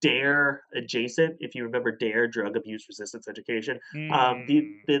DARE adjacent. If you remember DARE, Drug Abuse Resistance Education.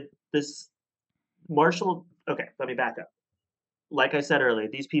 This martial. Okay, let me back up. Like I said earlier,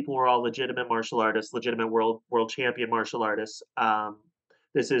 these people were all legitimate martial artists, legitimate world champion martial artists.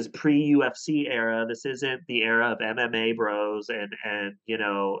 This is pre-UFC era. This isn't the era of MMA bros and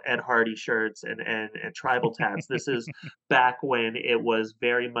Ed Hardy shirts and tribal tats. This is back when it was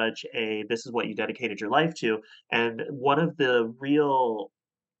very much this is what you dedicated your life to. And one of the real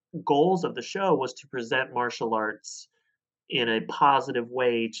goals of the show was to present martial arts in a positive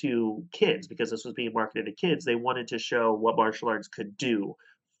way to kids, because this was being marketed to kids. They wanted to show what martial arts could do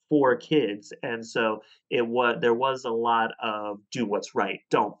for kids, and so there was a lot of do what's right,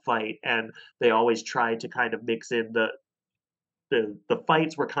 don't fight, and they always tried to kind of mix in the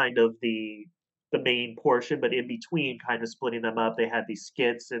fights were kind of the main portion, but in between, kind of splitting them up, they had these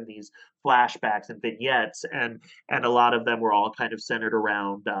skits and these flashbacks and vignettes, and a lot of them were all kind of centered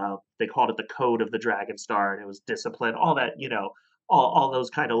around they called it the code of the Dragon Star, and it was discipline, all that, all those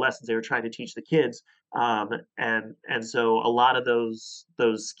kind of lessons they were trying to teach the kids. And so a lot of those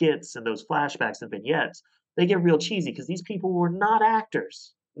skits and those flashbacks and vignettes, they get real cheesy because these people were not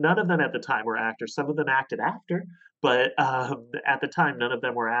actors. None of them at the time were actors. Some of them acted after, but at the time, none of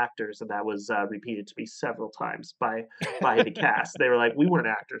them were actors, and that was repeated to me several times by the cast. They were like, "We weren't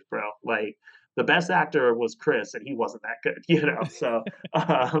actors, bro. Like, the best actor was Chris, and he wasn't that good, So,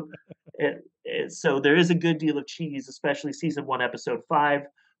 so there is a good deal of cheese, especially season 1, episode 5.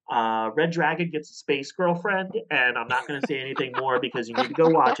 Red Dragon gets a space girlfriend, and I'm not going to say anything more because you need to go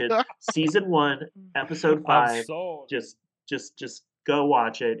watch it. Season 1, episode 5. Just Go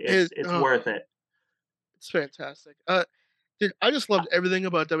watch it. It's worth it. It's fantastic. Dude, I just loved everything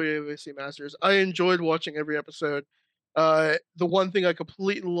about WWC Masters. I enjoyed watching every episode. The one thing I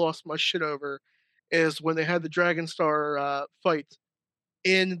completely lost my shit over is when they had the Dragon Star fight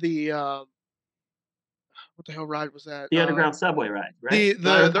in the what the hell ride was that? The underground subway ride, right?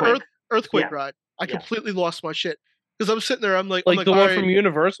 The earthquake Yeah. ride. I Yeah. completely lost my shit because I'm sitting there. I'm like, Like the all one right, from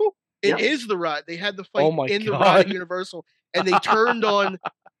Universal? it Yep. is the ride. They had the Oh fight my in the ride God. at Universal, and they turned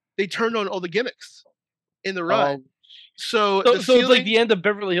on all the gimmicks in the ride. Um, So so the it's like ceiling- the end of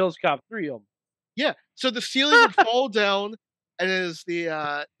Beverly Hills Cop 3 almost. Yeah. So the ceiling would fall down, and as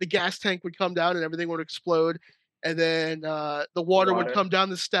the gas tank would come down, and everything would explode, and then the water would Water. come down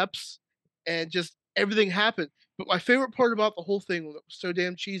the steps, and just everything happened. But my favorite part about the whole thing that was so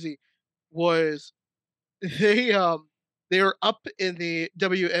damn cheesy was they were up in the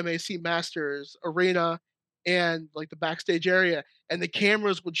WMAC Masters arena and like the backstage area, and the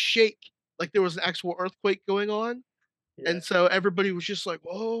cameras would shake like there was an actual earthquake going on. Yeah. And so everybody was just like,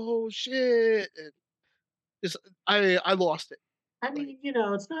 "Oh shit!" And just I lost it. I mean,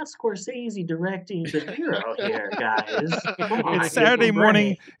 it's not Scorsese directing De Niro here, guys. Come on, It's give Saturday him a morning.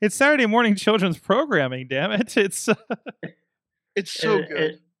 break. It's Saturday morning children's programming. Damn it! It's It's so And-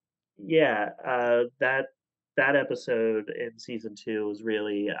 good. and- yeah, that episode in season 2 was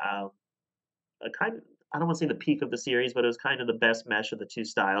really a kind of, I don't want to say the peak of the series, but it was kind of the best mesh of the two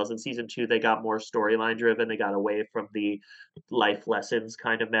styles. In season 2, they got more storyline driven. They got away from the life lessons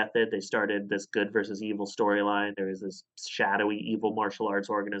kind of method. They started this good versus evil storyline. There was this shadowy evil martial arts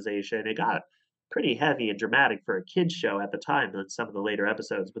organization. It got pretty heavy and dramatic for a kids show at the time in some of the later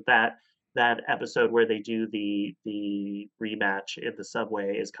episodes. But that episode where they do the rematch in the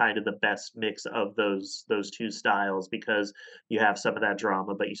subway is kind of the best mix of those two styles, because you have some of that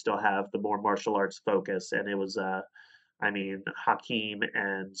drama, but you still have the more martial arts focus. And it was Hakeem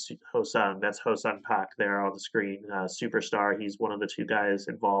and Hosung, that's Hosung Pak there on the screen, superstar. He's one of the two guys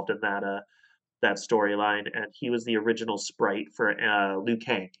involved in that storyline, and he was the original sprite for Liu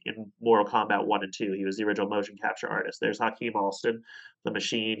Kang in Mortal Kombat 1 and 2. He was the original motion capture artist. There's Hakeem Alston, the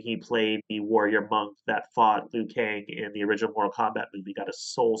Machine. He played the warrior monk that fought Liu Kang in the original Mortal Kombat movie, got his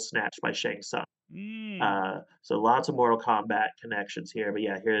soul snatched by Shang Tsung. So lots of Mortal Kombat connections here. But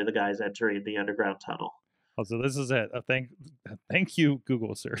yeah, here are the guys entering the underground tunnel. oh, so this is it. Thank you,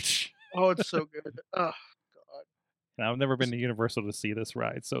 Google search. Oh, it's so good. Oh God. Now, I've never been to Universal to see this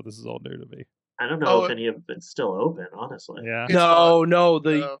ride, so this is all new to me. I don't know Oh, if any of it's still open, honestly. Yeah. It's No,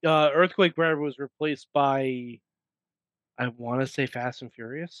 the No. earthquake ride was replaced by, I want to say Fast and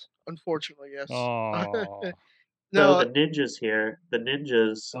Furious. Unfortunately, yes. Oh. No, So the ninjas here,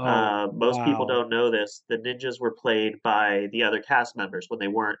 Oh, most people wow. don't know this. The ninjas were played by the other cast members when they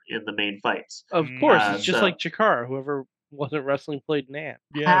weren't in the main fights. Of course, it's just so- like Chikara. Whoever wasn't wrestling played Nan.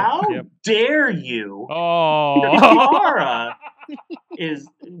 Yeah. How Yep. dare you? Oh. Chikara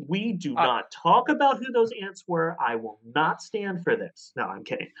we do not talk about who those ants were. I will not stand for this. No, I'm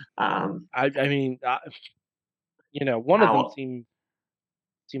kidding. I mean, one of them Ow.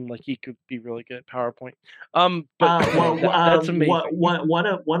 seemed like he could be really good at PowerPoint. But that's amazing.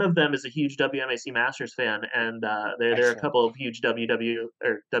 One of them is a huge WMAC Masters fan, and there are a Excellent. couple of huge WWE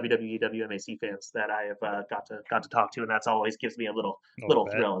WMAC fans that I have got to talk to, and that's always gives me a little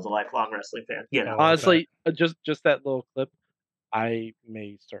bet. thrill as a lifelong wrestling fan. You know, Oh, Honestly, just that little clip, I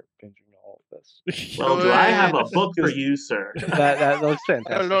may start binging all of this. well, do I have a Good. book for you, sir? That looks got it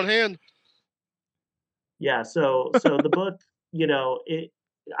fantastic. on hand. Yeah, so the book,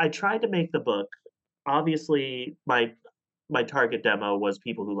 I tried to make the book. Obviously, my target demo was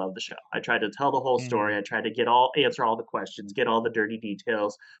people who love the show. I tried to tell the whole story. I tried to answer all the questions, get all the dirty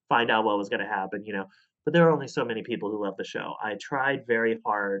details, find out what was going to happen, But there are only so many people who love the show. I tried very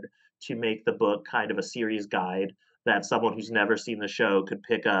hard to make the book kind of a series guide that someone who's never seen the show could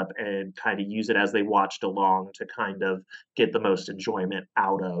pick up and kind of use it as they watched along to kind of get the most enjoyment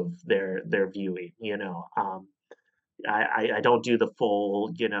out of their viewing. I don't do the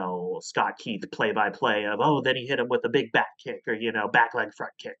full, Scott Keith play-by-play of, then he hit him with a big back kick or, back leg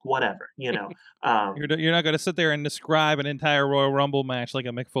front kick, whatever, You're not going to sit there and describe an entire Royal Rumble match like a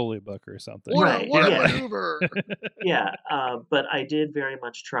McFoley book or something. What Right, a yeah. maneuver! Yeah, but I did very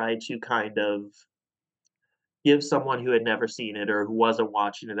much try to kind of give someone who had never seen it or who wasn't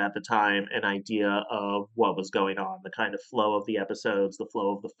watching it at the time an idea of what was going on, the kind of flow of the episodes, the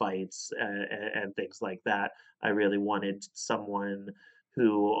flow of the fights, and things like that. I really wanted someone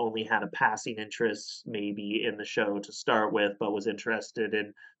who only had a passing interest maybe in the show to start with, but was interested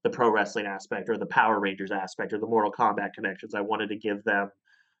in the pro wrestling aspect or the Power Rangers aspect or the Mortal Kombat connections. I wanted to give them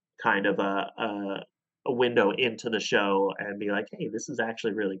kind of a window into the show and be like, hey, this is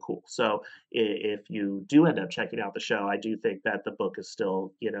actually really cool. So if you do end up checking out the show, I do think that the book is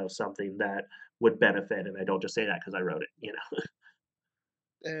still, something that would benefit. And I don't just say that because I wrote it.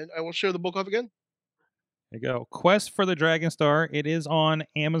 And I will share the book off again. There you go. Quest for the Dragon Star. It is on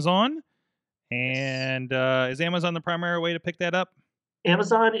Amazon. And is Amazon the primary way to pick that up?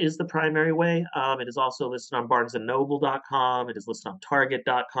 Amazon is the primary way. It is also listed on BarnesandNoble.com. It is listed on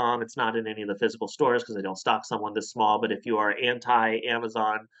Target.com. It's not in any of the physical stores because they don't stock someone this small. But if you are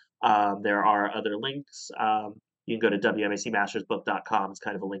anti-Amazon, there are other links. You can go to WMACMastersBook.com. It's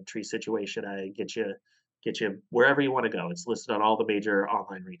kind of a link tree situation. I get you wherever you want to go. It's listed on all the major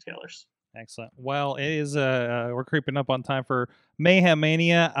online retailers. Excellent. Well, it is we're creeping up on time for Mayhem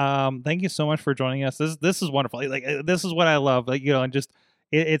Mania. Thank you so much for joining us. This is wonderful. Like this is what I love. Like, and just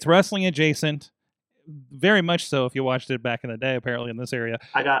it's wrestling adjacent, very much so. If you watched it back in the day, apparently in this area.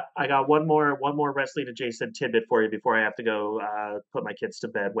 I got one more wrestling adjacent tidbit for you before I have to go put my kids to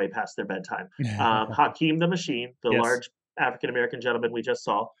bed way past their bedtime. Hakeem the Machine, the Yes. large African American gentleman we just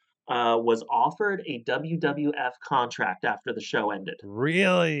saw, was offered a WWF contract after the show ended.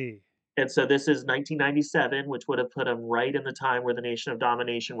 Really? And so this is 1997, which would have put him right in the time where the Nation of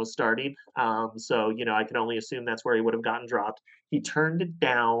Domination was starting. So, I can only assume that's where he would have gotten dropped. He turned it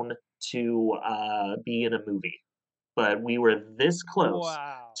down to be in a movie. But we were this close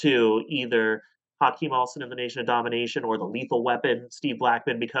to either Hakeem Olsen in the Nation of Domination or the Lethal Weapon, Steve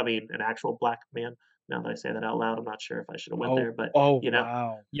Blackman becoming an actual black man. Now that I say that out loud, I'm not sure if I should have went there. But, wow.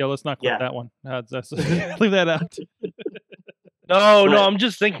 Yo, let's not clip that one. That's leave that out. No, I'm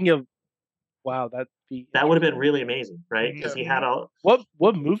just thinking of wow, that would have been really amazing, right? Because he had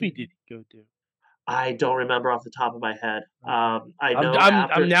what movie did he go to? I don't remember off the top of my head. I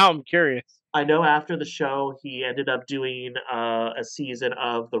know I'm curious. I know after the show he ended up doing a season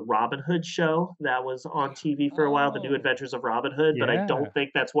of the Robin Hood show that was on TV for a while, The New Adventures of Robin Hood. But I don't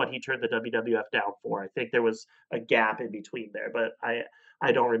think that's what he turned the WWF down for. I think there was a gap in between there, but I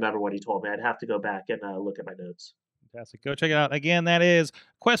don't remember what he told me. I'd have to go back and look at my notes. Fantastic. Go check it out. Again, that is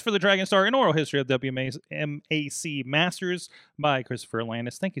Quest for the Dragon Star, an oral history of WMAC Masters by Christopher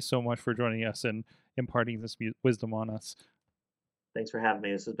Landis. Thank you so much for joining us and imparting this wisdom on us. Thanks for having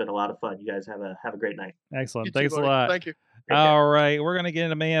me. This has been a lot of fun. You guys have a great night. Excellent. You Thanks too, a buddy. lot. Thank you. All right. We're going to get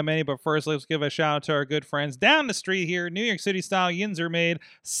into Mayhem Mania, but first, let's give a shout out to our good friends down the street here, New York City style Yinzer Made,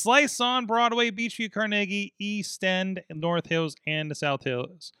 Slice on Broadway, Beachview, Carnegie, East End, North Hills, and the South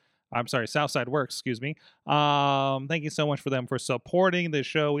Hills. I'm sorry, Southside Works, excuse me. Thank you so much for them for supporting the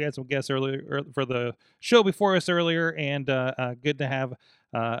show. We had some guests earlier for the show before us earlier, and good to have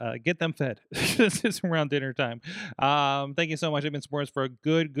get them fed. It's around dinner time. Thank you so much. They've been supporting us for a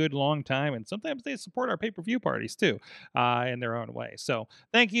good long time, and sometimes they support our pay-per-view parties too, in their own way. So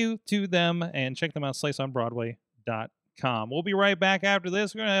thank you to them, and check them out, sliceonbroadway.com. We'll be right back after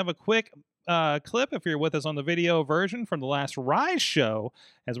this. We're going to have a quick clip if you're with us on the video version from the last Rise show,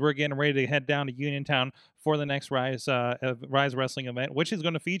 as we're getting ready to head down to Uniontown for the next Rise Wrestling event, which is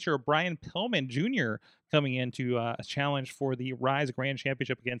going to feature Brian Pillman Jr. coming in to challenge for the Rise Grand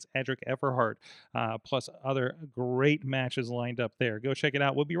Championship against Edric Everhart, plus other great matches lined up there. Go check it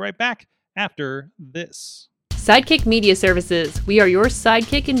out. We'll be right back after this. Sidekick Media Services. We are your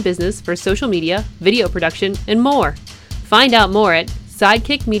sidekick in business for social media, video production, and more. Find out more at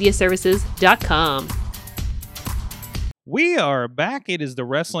sidekickmediaservices.com. We are back. It is the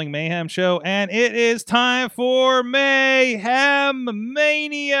Wrestling Mayhem Show, and it is time for Mayhem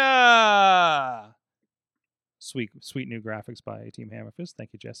Mania. Sweet new graphics by Team Hammerfist.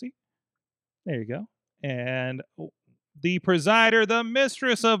 Thank you, Jesse. There you go. And the presider, the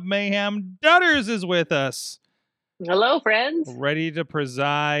mistress of Mayhem, Dutters, is with us. Hello, friends. Ready to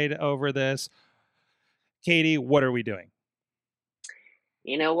preside over this. Katie, what are we doing?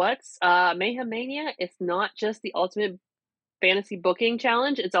 You know what? Mayhem Mania, it's not just the ultimate fantasy booking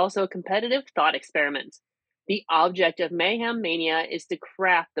challenge, it's also a competitive thought experiment. The object of Mayhem Mania is to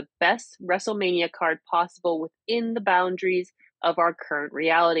craft the best WrestleMania card possible within the boundaries of our current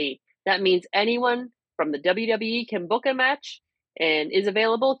reality. That means anyone from the WWE can book a match and is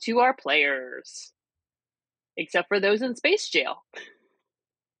available to our players. Except for those in Space Jail. Of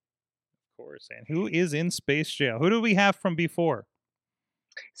course. And who is in Space Jail? Who do we have from before?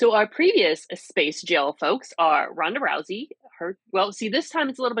 So our previous Space Jail folks are Ronda Rousey. This time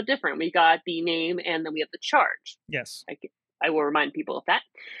it's a little bit different. We got the name and then we have the charge. Yes. I will remind people of that.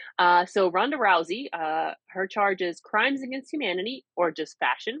 So Ronda Rousey, her charge is crimes against humanity or just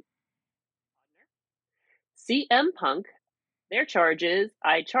fashion. CM Punk, their charge is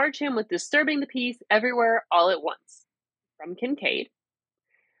I charge him with disturbing the peace everywhere all at once. From Kincaid.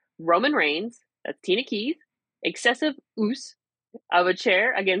 Roman Reigns, That's Tina Keys. Excessive use of a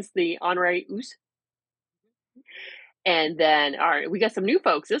chair against the honorary use. And then, all right, we got some new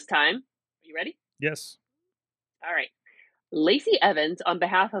folks this time. Are you ready? Yes. All right. Lacey Evans on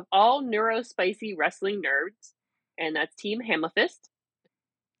behalf of all neurospicy wrestling nerds. And that's Team Hammerfist.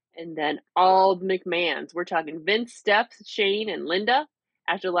 And then all the McMahons. We're talking Vince, Steph, Shane, and Linda.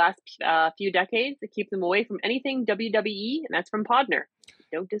 After the last few decades to keep them away from anything WWE, and that's from Podner.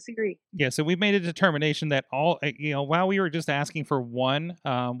 Don't disagree. Yeah, so we've made a determination that all, while we were just asking for one,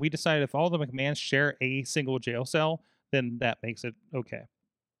 we decided if all the McMahons share a single jail cell, then that makes it okay.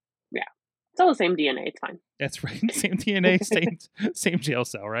 Yeah, it's all the same DNA. It's fine. That's right. Same DNA, same jail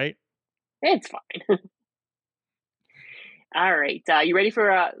cell, right? It's fine. All right. You ready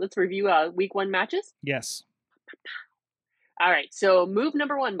for, let's review week 1 matches? Yes. All right, so move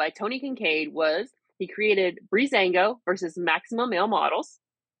number 1 by Tony Kincaid was he created Breezango versus Maximum Male Models.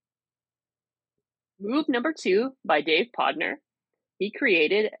 Move number 2 by Dave Podner. He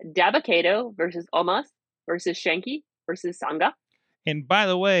created Dabakato versus Omos versus Shanky versus Sangha. And by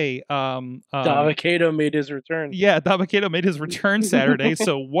the way, Dabakato made his return. Yeah, Dabakato made his return Saturday.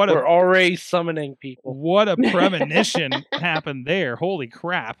 So we're already summoning people. What a premonition happened there! Holy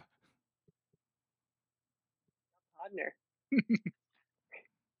crap! Podner.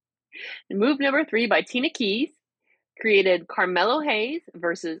 Move number 3 by Tina Keys created Carmelo Hayes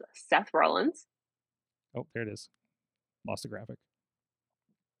versus Seth Rollins. Oh, there it is. Lost the graphic.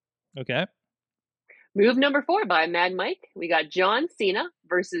 Okay. Move number 4 by Mad Mike. We got John Cena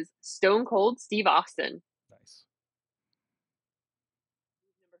versus Stone Cold Steve Austin. Nice.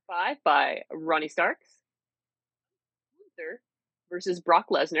 Move number 5 by Ronnie Starks. Luther versus Brock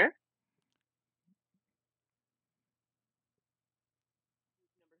Lesnar.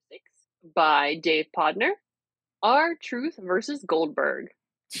 By Dave Podner, R-Truth versus Goldberg.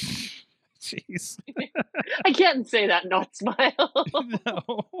 Jeez. I can't say that and not smile. No.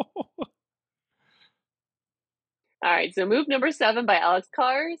 All right, so move number 7 by Alex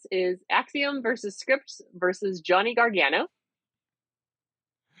Cars is Axiom versus Scripps versus Johnny Gargano.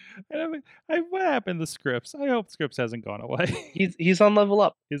 What happened to Scripps? I hope Scripps hasn't gone away. He's on Level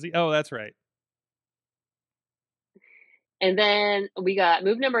Up. Is he? Oh, that's right. And then we got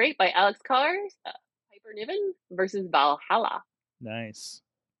move number 8 by Alex Cars, Piper Niven versus Valhalla. Nice.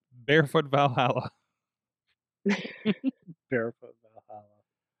 Barefoot Valhalla. Barefoot Valhalla.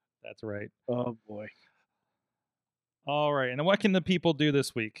 That's right. Oh, boy. All right. And what can the people do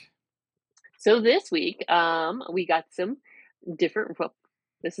this week? So this week, we got some different, well,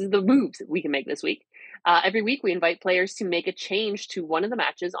 this is the moves that we can make this week. Every week we invite players to make a change to one of the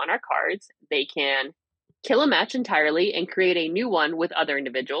matches on our cards. They can kill a match entirely and create a new one with other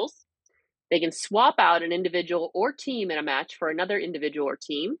individuals. They can swap out an individual or team in a match for another individual or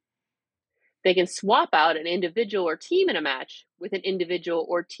team. They can swap out an individual or team in a match with an individual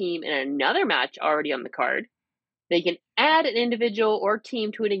or team in another match already on the card. They can add an individual or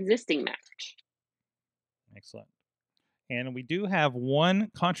team to an existing match. Excellent. And we do have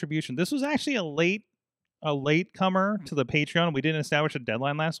one contribution. This was actually a late comer to the Patreon. We didn't establish a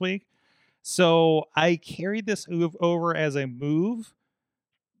deadline last week. So I carried this move over as a move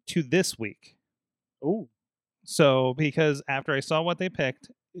to this week. Oh. So because after I saw what they picked,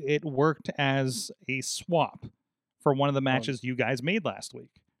 it worked as a swap for one of the matches you guys made last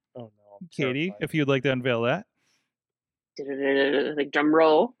week. Oh no. Katie, terrified. if you'd like to unveil that. Like drum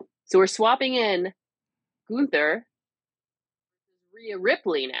roll. So we're swapping in Gunther versus Rhea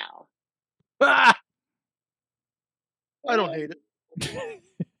Ripley now. Ah! I don't hate it.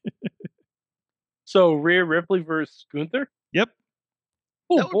 So Rhea Ripley versus Gunther? Yep.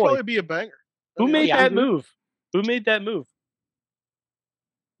 Oh That would boy. probably be a banger. Who made Yeah. that move? Who made that move?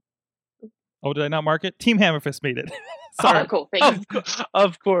 Oh, did I not mark it? Team Hammerfist made it. Oh, Sorry. cool. Thanks.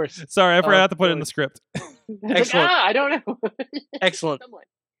 Of course. Sorry, I forgot to put it in the course. script. Excellent. I don't know. Excellent. Someone.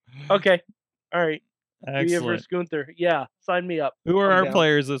 Okay. All right. Rhea Excellent. versus Gunther. Yeah. Sign me up. Who are I'm our down.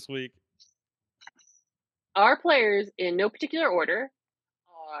 players this week? Our players, in no particular order,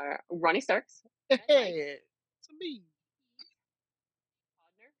 are Ronnie Starks, Hey, it's me.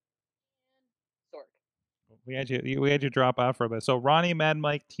 Podner, and Sorg. We had you drop out for a bit. So Ronnie, Mad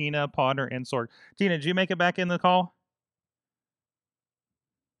Mike, Tina, Podner, and Sorg. Tina, did you make it back in the call?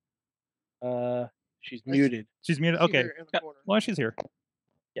 She's muted. She's muted. See Okay. her in the corner. Well, she's here.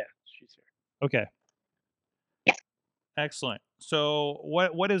 Yeah, she's here. Okay. Excellent. So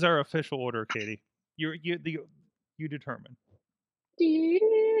what is our official order, Katie? You determine.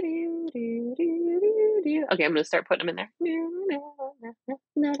 Okay, I'm going to start putting them in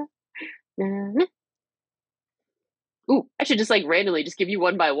there. Ooh, I should just like randomly just give you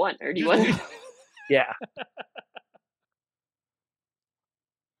one by one. Or do you want Yeah.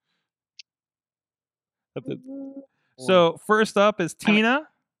 So first up is Tina,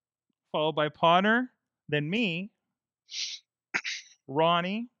 followed by Potter, then me,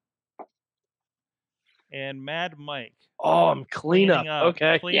 Ronnie, and Mad Mike. Oh, I'm cleaning up.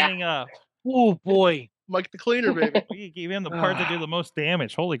 Okay. Cleaning up. Oh boy. Mike the cleaner, baby. We gave him the part that did the most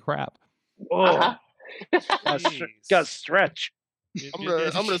damage. Holy crap! Oh, Uh-huh. Jeez. got stretch. I'm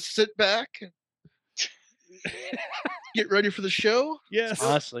gonna sit back, and get ready for the show. Yes,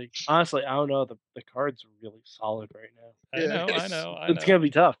 Honestly, I don't know. The cards are really solid right now. I know. It's gonna be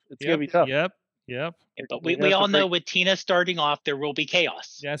tough. It's gonna be tough. Yep. But We we have all to know break- with Tina starting off, there will be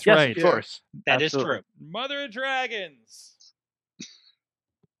chaos. That's Yes, right. of course. That is Absolutely. true. Mother of Dragons.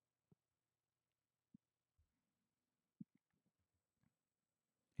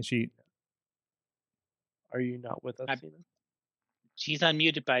 Is she? Are you not with us, I- Tina? She's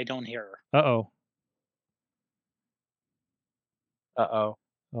unmuted, but I don't hear her. Uh-oh. Uh-oh.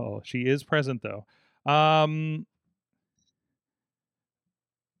 Oh, she is present though.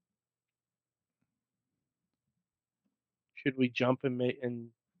 Should we jump and make and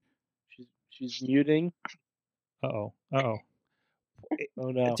she's muting? Uh-oh. Oh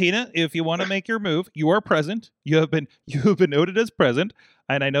no. Tina, if you want to make your move, you are present. You have been noted as present,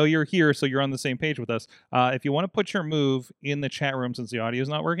 and I know you're here, so you're on the same page with us. If you want to put your move in the chat room since the audio is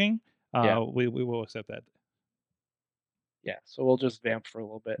not working, we will accept that. Yeah, so we'll just vamp for a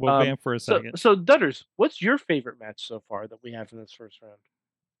little bit. We'll vamp for a second. So Dutters, what's your favorite match so far that we have in this first round?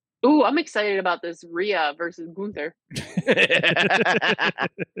 Ooh, I'm excited about this Rhea versus Gunther. I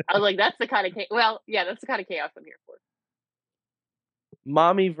was like, that's the kind of that's the kind of chaos I'm here for.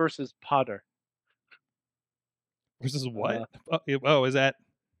 Mommy versus Potter. Versus what? Oh, is that?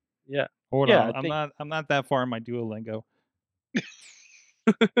 Yeah. Hold Yeah, on. I think- I'm not that far in my Duolingo.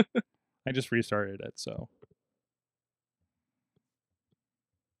 I just restarted it, so.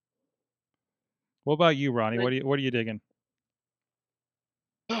 What about you, Ronnie? What are you digging?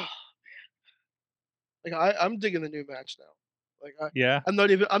 Like I'm digging the new match now. Like Yeah. I'm not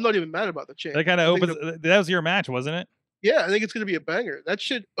even mad about the change. That kind of I think opens. That was your match, wasn't it? Yeah, I think it's gonna be a banger. That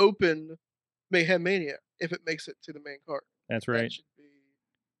should open Mayhem Mania if it makes it to the main card. That's That right. should be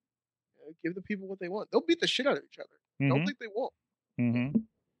give the people what they want. They'll beat the shit out of each other. Don't think they won't. Mm-hmm.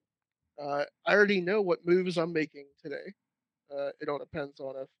 I already know what moves I'm making today. It all depends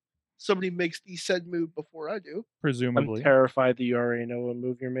on if somebody makes the said move before I do. I'm Presumably. terrified that you already know what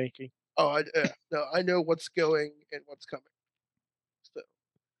move you're making. Oh, no, I know what's going and what's coming. So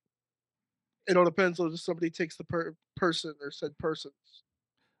it all depends on if somebody takes the person or said persons.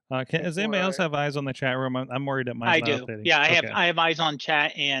 Does anybody else have eyes on the chat room? I'm worried that mine's I not do. updating. Yeah, Okay. I have eyes on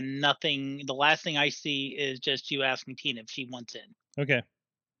chat and nothing. The last thing I see is just you asking Tina if she wants in. Okay.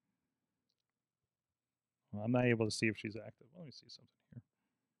 Well, I'm not able to see if she's active. Let me see something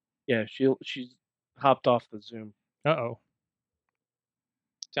here. Yeah, she's hopped off the Zoom. Uh-oh.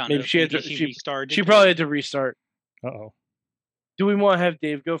 Don't Maybe know, she had maybe to- she restarted. She probably had to restart. Uh-oh. Do we want to have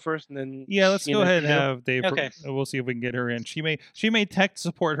Dave go first and then? Yeah, let's go Tina ahead and do? have Dave. Okay. We'll see if we can get her in. She may tech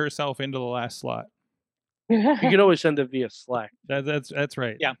support herself into the last slot. You can always send it via Slack. That's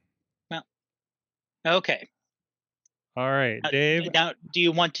right. Yeah. Okay. All right, Dave. Now, do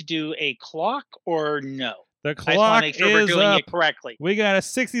you want to do a clock or no? The I just want clock to make sure we're is doing up. it correctly. We got a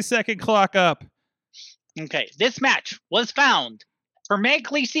 60-second clock up. Okay. This match was found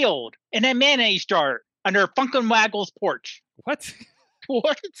hermetically sealed in a mayonnaise jar under Funkin' Waggle's porch. What?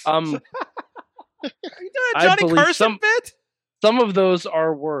 What? Are you doing a I Johnny believe Carson some- bit? Some of those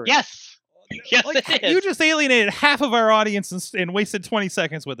are words. Yes. Yes, Like, it is. you just alienated half of our audience and wasted 20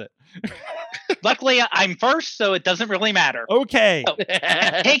 seconds with it. Luckily, I'm first, so it doesn't really matter. Okay. Oh.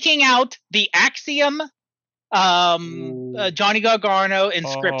 Taking out the Axiom, Johnny Gargano and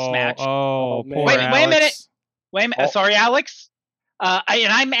Scripps match. Oh, man. poor Wait a minute. Alex. Wait a minute. Sorry, Alex. And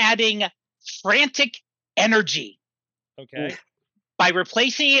I'm adding frantic energy Okay. by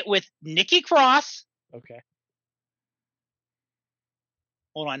replacing it with Nikki Cross. Okay.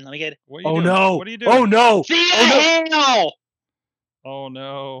 Hold on, let me get it. What are you Oh doing? no! What are you doing? Oh no! Thea Hale! Oh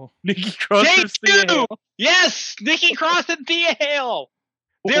no. Nikki Cross Thank is Thea you! Hale. Yes! Nikki Cross and Thea Hale!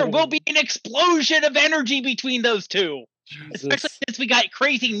 There will be an explosion of energy between those two. Especially Jesus. since we got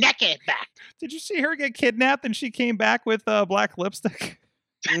Crazy Naked back. Did you see her get kidnapped and she came back with black lipstick?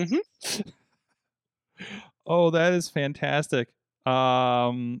 Mhm. Oh, that is fantastic.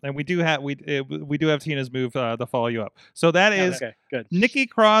 And we do have Tina's move to follow you up. So that is Okay, good. Nikki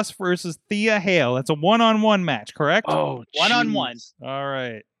Cross versus Thea Hale. That's a one-on-one match, correct? Oh, One-on-one. jeez. All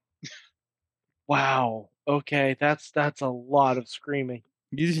right. Wow. Okay, that's a lot of screaming.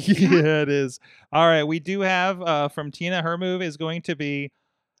 Yeah, it is. All right, we do have from Tina. Her move is going to be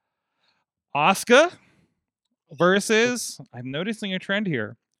Asuka versus. I'm noticing a trend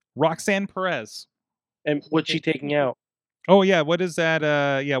here. Roxanne Perez. And what's she taking out? Oh yeah, what is that?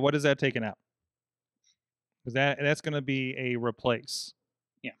 What is that taking out? Because that's going to be a replace.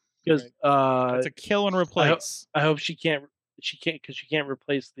 Because It's a kill and replace. I hope she can't because she can't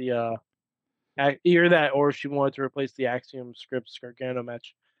replace the either that, or if she wanted to replace the Axiom Scripts Gargano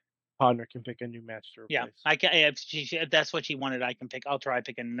match, partner can pick a new match to replace. Yeah, I can. If that's what she wanted, I can pick. I'll try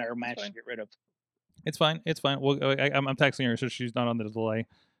picking another match to get rid of. It's fine. It's fine. I'm texting her, so she's not on the delay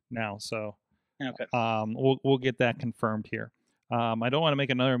now. So Okay. we'll get that confirmed here. I don't want to make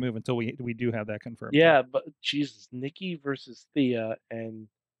another move until we do have that confirmed. Yeah, but Jesus, Nikki versus Thea and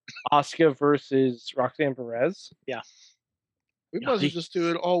Asuka versus Roxanne Perez. Yeah. We might as well just do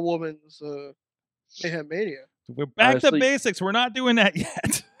an all women's Mayhem Mania. We're back to Honestly- basics. We're not doing that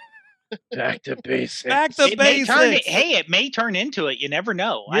yet. Back to basics. Back to It may basics. it may turn into it. You never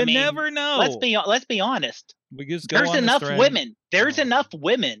know. You I mean, never know. Let's be honest. We just go There's on this enough thread. women. There's enough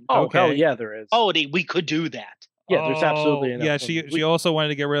women. Oh hell Okay. yeah, there is. Oh, we could do that. yeah, there's absolutely enough. Yeah, women. she also wanted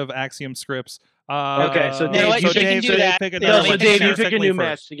to get rid of Axiom Scripts. Okay, so You know what? so She can Dave, do so that. pick Yeah, another let so me one. pick Dave, you another pick a Technically new first.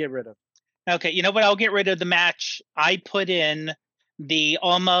 match to get rid of. Okay, you know what? I'll get rid of the match. I put in the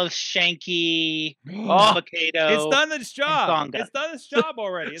almost Shanky Avocado. It's done its job. Songa. It's done its job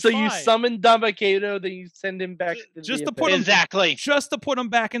already. It's So you fine. summon Damakato, then you send him back to Just the to put him Exactly. just to put them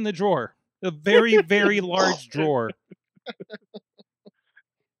back in the drawer. A very, very large drawer.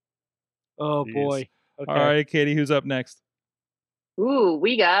 Oh Jeez. boy. Okay. All right, Katie, who's up next? Ooh,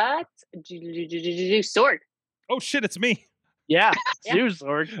 we got Sorg. Oh shit, it's me. Yeah. Yeah. Zeus,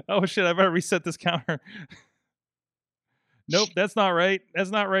 Sorg. Oh shit, I better reset this counter. Nope, that's not right. That's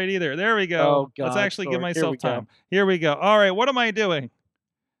not right either. There we go. Oh, Let's God, actually give Sorg. Here myself we go. time. Here we go. All right, what am I doing?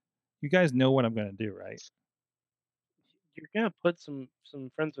 You guys know what I'm going to do, right? You're gonna put some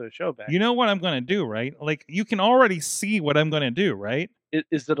friends of the show back. You know what I'm going to do, right? Like, you can already see what I'm going to do, right?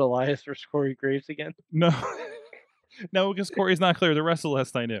 Is it Elias versus Corey Graves again? No. No, because Corey's not clear. The rest of the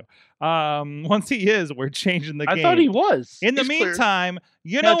list I knew. Once he is, we're changing the game. I thought he was. In the He's clear. meantime,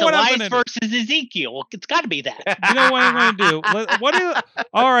 you No, know it's what I'm Elias going to do. versus Ezekiel. It's got to be that. You know what I'm going to do?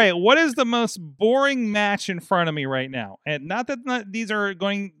 All right, what is the most boring match in front of me right now? And not that these are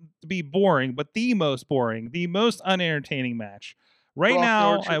going to be boring, but the most boring, the most unentertaining match. Right Brock now,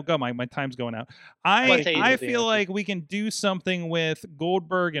 Archer. I've got my time's going out. Like I Hazel feel Dancer. like we can do something with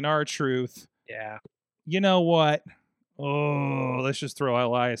Goldberg and R-Truth. Yeah. You know what? Oh, let's just throw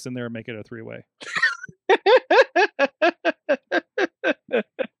Elias in there and make it a three-way.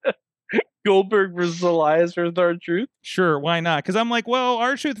 Goldberg versus Elias versus R-Truth. Sure, why not? Because I'm like, well,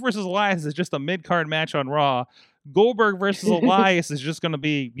 R-Truth versus Elias is just a mid-card match on Raw. Goldberg versus Elias is just going to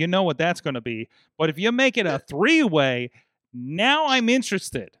be, you know what that's going to be. But if you make it a three-way, now I'm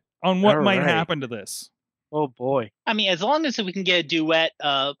interested on what All might right. happen to this. Oh boy. I mean, as long as we can get a duet,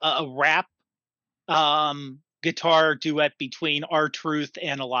 a rap, guitar duet between R-Truth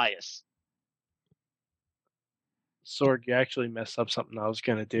and Elias. Sorg, you actually messed up something I was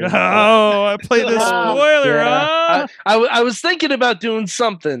gonna do. Oh, I played the spoiler, Yeah. huh? I was thinking about doing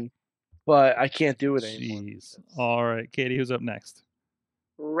something, but I can't do it anymore. Jeez. All right, Katie, who's up next?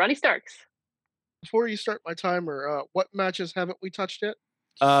 Ronnie Starks. Before you start my timer, what matches haven't we touched yet?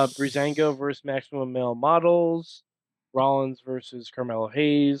 Breezango versus Maximum Male Models, Rollins versus Carmelo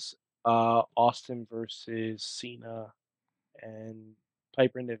Hayes, Austin versus Cena, and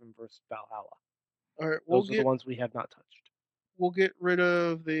Piper Niven versus Valhalla. All right, we'll Those are the ones we have not touched. we'll get rid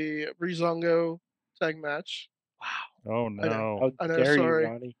of the Breezango tag match, Oh, know. no. How I know, dare sorry. you,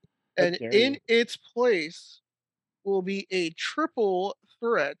 Ronnie? How and dare in you. its place will be a triple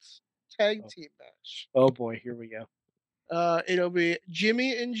threat tag Oh. team match. Oh boy, here we go. It'll be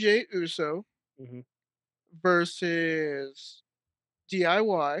Jimmy and Jay Uso Mhm. versus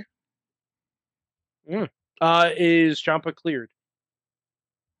DIY. Is Ciampa cleared?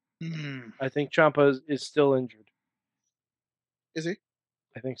 Hmm. I think Ciampa is still injured. Is he?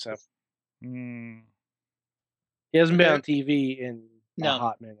 I think so. Mm. He hasn't been Okay. on TV in No. a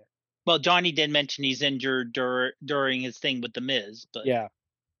hot minute. Well, Johnny did mention he's injured during his thing with the Miz, but Yeah.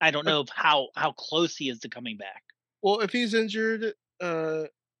 I don't know how close he is to coming back. Well, if he's injured,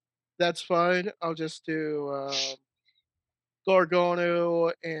 that's fine. I'll just do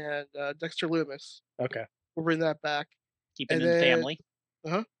Gargano and Dexter Loomis. Okay. We'll bring that back. Keep it And in the then- family.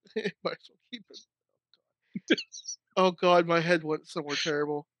 Might as well keep it. Oh God, my head went somewhere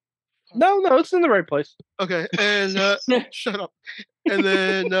terrible. No, it's in the right place. Okay, and shut up. And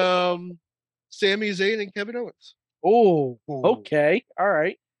then Sami Zayn and Kevin Owens. Oh, okay. All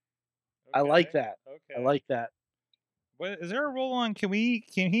right. I like that. Okay. I like that. What, is there a rule on? Can he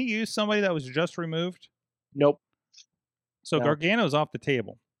use somebody that was just removed? Nope. So No. Gargano's off the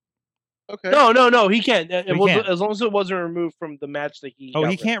table. Okay. No, he can't. It He was, can't. as long as it wasn't removed from the match that he. Oh, got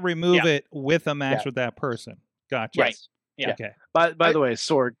he rid of. can't remove Yeah. it with a match Yeah. with that person. Gotcha. Right. Yeah. Okay. By the way,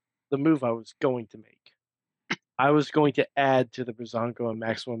 Sword, the move I was going to make, I was going to add to the Brazango and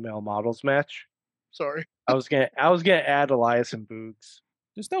Maximum Male Models match. Sorry. I was gonna add Elias and Boogs.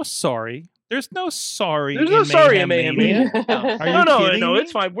 There's no sorry. There's no sorry. There's no sorry in Mayhem Mania. Mania. Are you kidding no, me?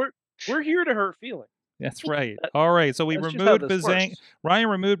 it's fine. We're here to hurt feelings. That's right. All right. So we That's just how removed this Bazang. works. Ryan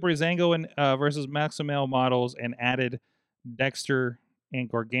removed Brazango and versus Maximel Models and added Dexter and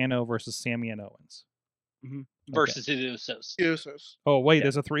Gargano versus Sammy and Owens. Versus the Usos. Usos. Oh wait, Yeah.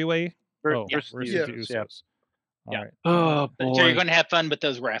 there's a three-way. Oh, Versus versus the the Usos, Usos. yeah. All Yeah. right. Oh boy. So you're going to have fun with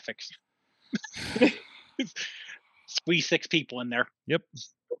those graphics. Squeeze 6 people in there. Yep.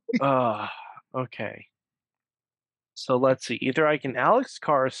 Okay. So let's see. Either I can Alex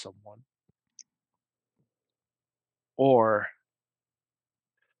Carr someone, or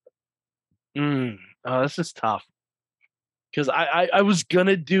this is tough. Because I was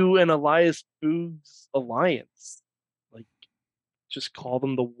gonna do an Elias Boogs alliance, like just call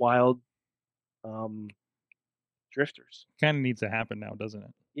them the Wild Drifters. Kind of needs to happen now, doesn't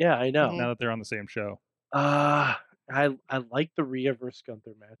it? Yeah, I know. Now that they're on the same show. I like the Rhea versus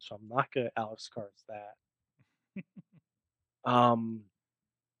Gunther match, so I'm not gonna Alex Carr's that.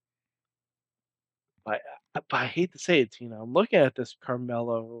 But I hate to say it, Tina. I'm looking at this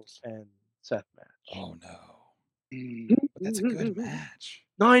Carmelo and Seth match. Oh no. But that's a good match.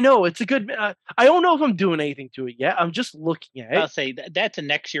 No, I know it's a good. I don't know if I'm doing anything to it yet. I'm just looking at I'll it. say that's a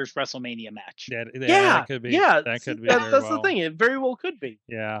next year's WrestleMania match. Yeah, Yeah, that could be. yeah. That could be. That's very the well. thing. It very well could be.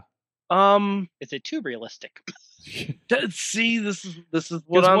 Yeah. Is it too realistic? See, this is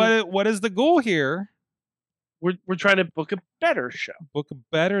what Because I'm. what is the goal here? We're trying to book a better show. Book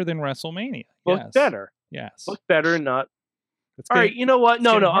better than WrestleMania. Book Yes. better. Yes. Book better, not. It's All right, getting- you know what?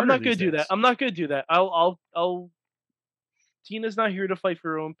 No, getting I'm harder not going these to do days. that. I'm not going to do that. I'll. Tina's not here to fight for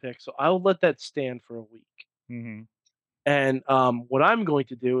her own pick, so I'll let that stand for a week. Mhm. And what I'm going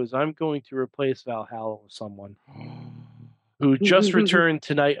to do is I'm going to replace Valhalla with someone who just returned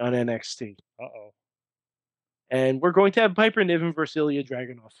tonight on NXT, Uh-oh. and we're going to have Piper Niven versus Ilya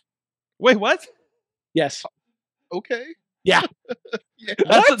Dragunov. Wait, what? Yes, Okay. yeah,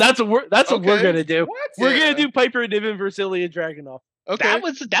 Yeah. that's what we're Okay. gonna do. What? We're Yeah. gonna do Piper Niven versus Ilya Dragunov. Okay.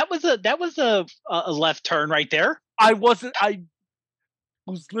 That was a left turn right there. I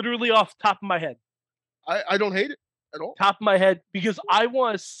was literally off the top of my head. I don't hate it at all. Top of my head, because I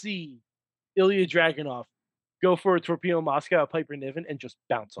want to see Ilya Dragunov go for a Torpedo Moscow at Piper Niven and just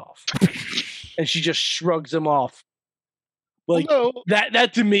bounce off. And she just shrugs him off. Like no,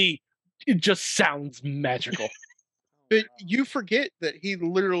 that to me, it just sounds magical. but you forget that he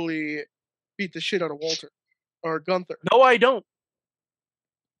literally beat the shit out of Walter or Gunther. No, I don't.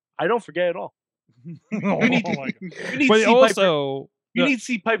 I don't forget at all. Oh need- my God. You need, But to see Piper, also, you need to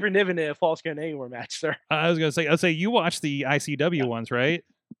see Piper Niven in a Falls Count Anywhere match, sir. I was gonna say, I'll say you watched the ICW ones, right?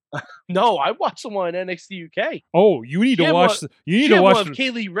 No, I watched the one in NXT UK. Oh, you need She to had watch. one- You need She to had watch. one of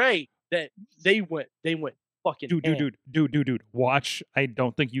Kaylee Ray that they went fucking ham. Dude. Watch. I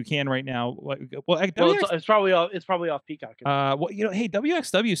don't think you can right now. Well, Well, it's probably off Peacock. well, hey,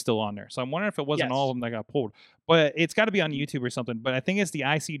 WXW is still on there, so I'm wondering if it wasn't all of them that got pulled. But it's got to be on YouTube or something. But I think it's the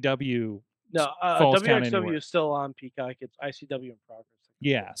ICW. No, Falls Count WXW Anywhere. is still on Peacock. It's ICW in progress.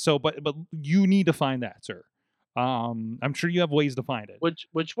 Yeah. So, but you need to find that, sir. I'm sure you have ways to find it.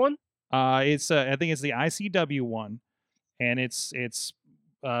 Which one? It's I think it's the ICW one, and it's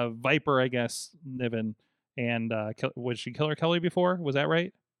Viper, I guess, Niven, and was she Killer Kelly before? Was that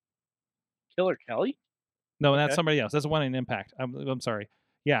right? Killer Kelly? No, that's Okay. somebody else. That's the one in Impact. I'm sorry.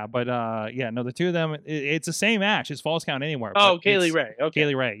 Yeah, but no, the two of them. It's the same match. It's Falls Count Anywhere. Oh, but Kaylee it's- Ray. Okay.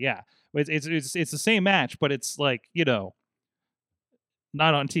 Kaylee Ray. Yeah, it's the same match, but it's like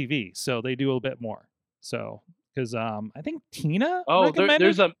not on TV, so they do a little bit more. So because I think Tina. Oh,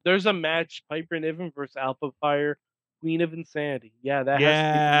 recommended? there's a match: Piper Niven versus Alpha Fire, Queen of Insanity. Yeah, that. yeah,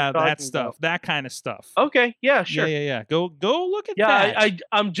 has to be what you're that talking stuff, about. that kind of stuff. Okay. Yeah. Sure. Yeah. Go look at Yeah, that.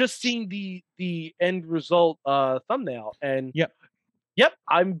 I'm just seeing the end result thumbnail, and Yep.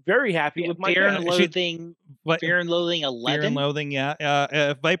 I'm very happy with my Fear pick. and Loathing. But- Fear and Loathing Fear 11. and Loathing, yeah.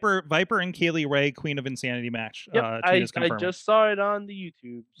 Viper and Kaylee Ray, Queen of Insanity match. Yep, I Tina's confirming. just saw it on the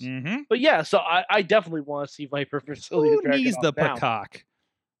YouTubes. Mm-hmm. But yeah, so I definitely want to see Viper versus Ilya Who needs Dragunov the now. peacock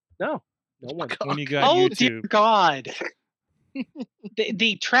No one. when you got Oh dear YouTube? God!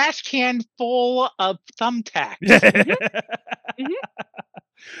 the trash can full of thumbtacks.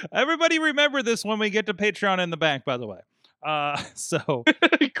 Everybody remember this when we get to Patreon in the bank, by the way. So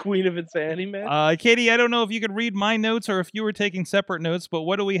Queen of Insanity, man. Katie, I don't know if you could read my notes or if you were taking separate notes, but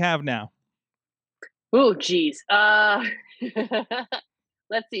what do we have now? Oh, geez. Let's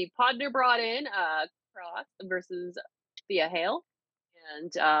see. Podner brought in Cross versus Thea Hale,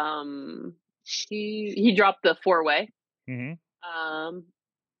 and he dropped the 4-way. Mm-hmm.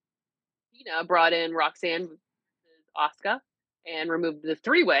 Tina brought in Roxanne versus Asuka and removed the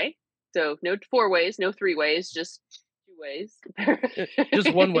 3-way. So no 4-ways, no 3-ways, just 2 ways.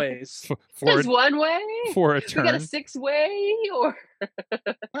 Just 1 ways. Just 1 way. For a We got a turn. 6-way, or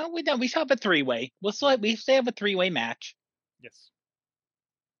Well, we still have a 3-way. We still have a 3-way match. Yes.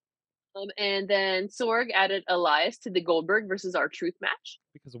 and then Sorg added Elias to the Goldberg versus R-Truth match.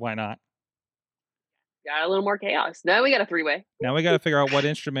 Because why not? Got a little more chaos. Now we got a 3-way. Now we got to figure out what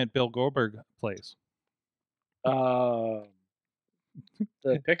instrument Bill Goldberg plays.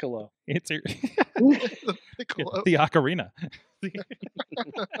 The piccolo. It's The piccolo. the ocarina.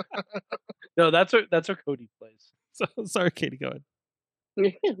 No, that's what Cody plays. So, sorry, Katie, go ahead.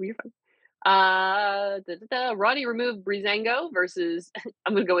 You're fine. Ronnie removed Breezango versus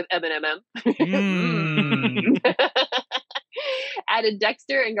I'm gonna go with Eminem. Added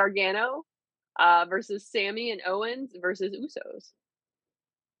Dexter and Gargano versus Sammy and Owens versus Usos.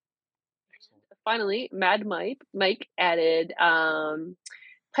 Finally, Mad Mike added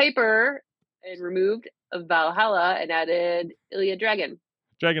Piper and removed Valhalla and added Ilya Dragon.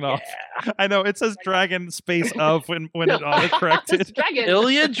 Dragon off. I know it says Dragon space of when it auto-corrected. Dragon.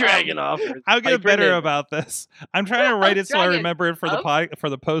 Ilya Dragunov. I'll get Piper better Niven. about this. I'm trying to write it so I Dragon. remember it for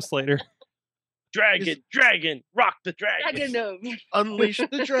the post later. Dragon, rock the dragon. Dragon. Unleash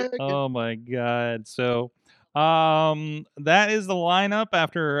the dragon. Oh my god. So that is the lineup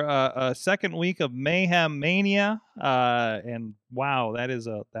after a second week of Mayhem Mania. And wow, that is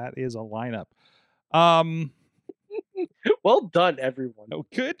a lineup. Well done, everyone.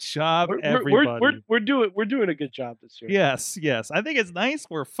 Good job, We're everybody. we're doing a good job this year. Yes. I think it's nice.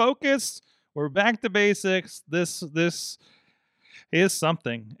 We're focused. We're back to basics. This is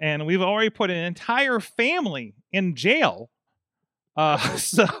something, and we've already put an entire family in jail.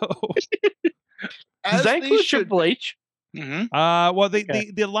 So Does that include Triple H? Mm-hmm. well,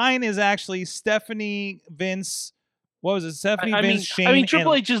 Okay. the line is actually Stephanie, Vince. What was it? Stephanie, Vince, Shane. I mean,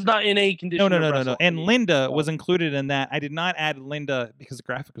 Triple and, H is not in a condition. No. to wrestle. And Linda was included in that. I did not add Linda because the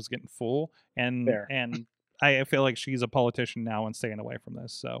graphic was getting full, and Fair. and I feel like she's a politician now and staying away from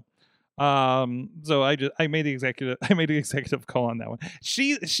this. So, so I made the executive call on that one.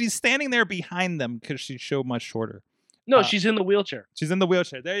 She's standing there behind them because she's so much shorter. No, she's in the wheelchair. She's in the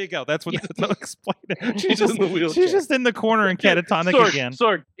wheelchair. There you go. That's what that's explain it. She's in the wheelchair. She's just in the corner and catatonic Sorg, again.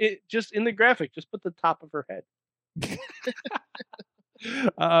 Sorg, just in the graphic, just put the top of her head.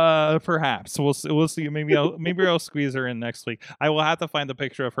 Perhaps we'll see. Maybe I'll squeeze her in next week. I will have to find the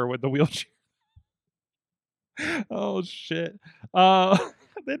picture of her with the wheelchair. Oh shit.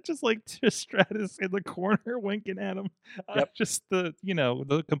 Then just Stratus in the corner winking at him. Yep. Just the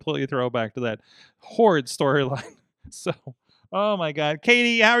completely throwback to that horrid storyline. So, oh my god,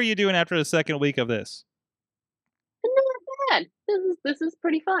 Katie, how are you doing after the second week of this? Not bad. This is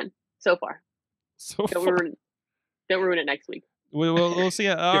pretty fun so far. So Don't far. ruin it next week. We'll see.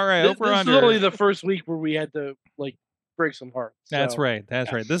 All right, This over is under. only the first week where we had to break some hearts. That's so- right. That's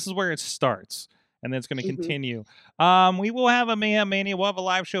yeah. right. This is where it starts, and then it's going to Mhm. continue. We will have a Mayhem Mania. We'll have a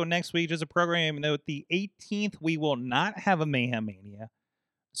live show next week. Just a program note: the 18th, we will not have a Mayhem Mania.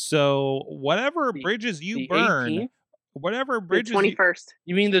 So whatever bridges you The burn, 18th? whatever The bridges. 21st.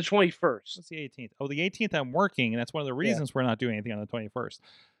 You mean the 21st? What's the 18th? Oh, the 18th. I'm working, and that's one of the reasons we're not doing anything on the 21st.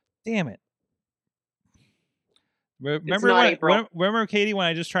 Damn it. Remember not when, April. remember Katie when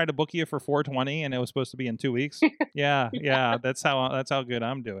I just tried to book you for 420 and it was supposed to be in 2 weeks? Yeah, that's how good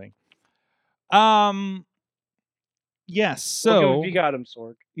I'm doing. Yes, so you got him,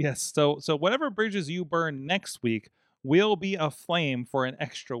 Sorg. yes, so whatever bridges you burn next week will be aflame for an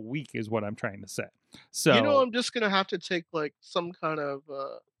extra week is what I'm trying to say. So I'm just gonna have to take some kind of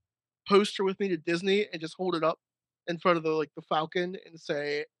poster with me to Disney and just hold it up in front of the Falcon and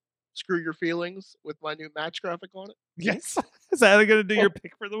say "Screw your feelings" with my new match graphic on it. yes, is that going to do your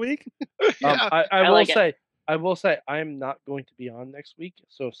pick for the week? Yeah. I will like it. say, I'm not going to be on next week.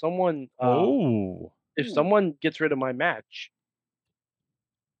 So if someone, if someone gets rid of my match,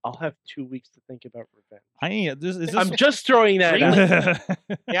 I'll have 2 weeks to think about revenge. I'm just throwing that out.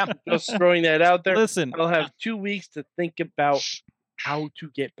 Yeah. Just throwing that out there. Listen, I'll have 2 weeks to think about how to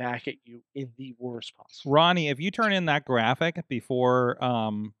get back at you in the worst possible. Ronnie, if you turn in that graphic before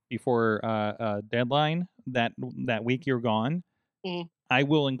deadline that week you're gone, Mhm. I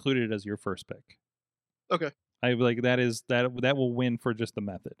will include it as your first pick. Okay. I like that will win for just the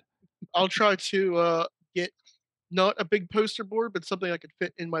method. I'll try to get not a big poster board, but something I could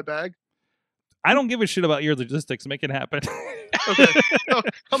fit in my bag. I don't give a shit about your logistics. Make it happen. Okay.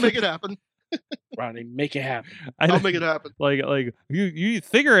 I'll make it happen. Ronnie, make it happen. I'll make it happen. Like you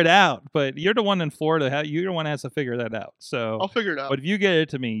figure it out, but you're the one in Florida. You're the one that has to figure that out. So I'll figure it out. But if you get it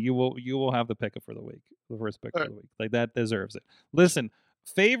to me, you will have the pick for the week, the first pick All for the week. Like that deserves it. Listen,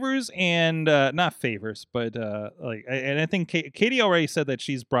 favors and not favors, but and I think Katie already said that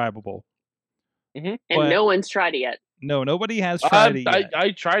she's bribable. And But- no one's tried it yet. No, nobody has tried it yet.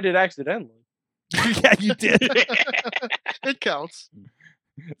 I tried it accidentally. Yeah, you did. It counts.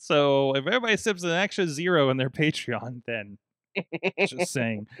 So if everybody sips an extra 0 in their Patreon, then just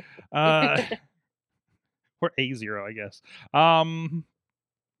saying. Or A0, I guess.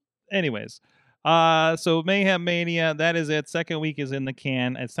 Anyways. So Mayhem Mania, that is it. Second week is in the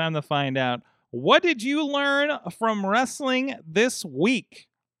can. It's time to find out, what did you learn from wrestling this week?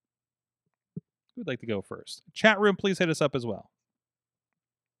 Who'd like to go first? Chat room, please hit us up as well.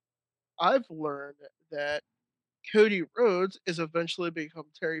 I've learned that Cody Rhodes is eventually become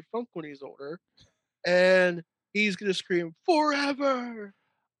Terry Funk when he's older, and he's gonna scream forever,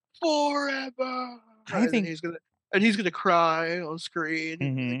 forever. I and think- he's gonna cry on screen.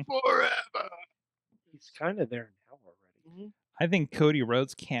 Mhm. Like, forever. He's kind of there now already. I think Cody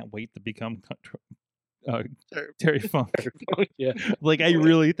Rhodes can't wait to become Terry- Terry Funk. Yeah. Like, I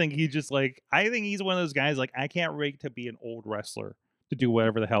really think he just like, I think he's one of those guys, like, I can't wait to be an old wrestler to do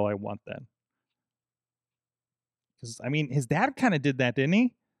whatever the hell I want then. Because, I mean, his dad kind of did that, didn't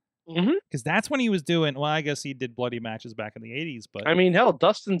he? Mhm. Because that's when he was doing, well, I guess he did bloody matches back in the 80s, but I mean, hell,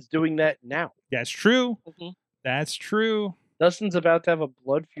 Dustin's doing that now. that's true. Mhm. That's true. Dustin's about to have a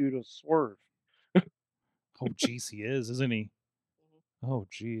blood feud with Swerve. Oh, jeez, he is, isn't he? Oh,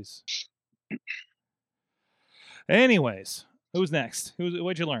 jeez. Anyways, who's next?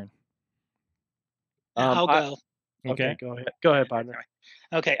 What'd you learn? I'll I- go. Okay. Go ahead. Go ahead, partner.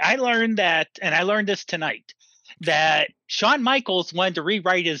 Okay, I learned that, and I learned this tonight, that Shawn Michaels wanted to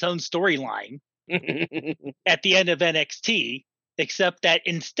rewrite his own storyline at the end of NXT, except that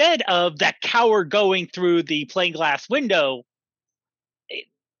instead of that coward going through the plate glass window,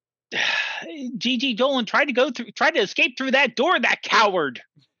 Gigi Dolan tried to escape through that door, that coward.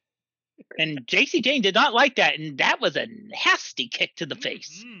 And JC Jane did not like that, and that was a nasty kick to the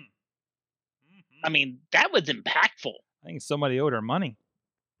face. I mean, that was impactful. I think somebody owed her money.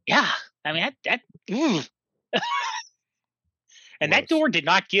 Yeah, I mean that ooh. And that Gross. door did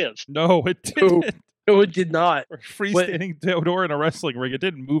not give. No, it No. didn't. No, it did not. Freestanding door in a wrestling ring. It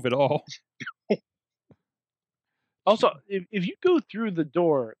didn't move at all. Also, if you go through the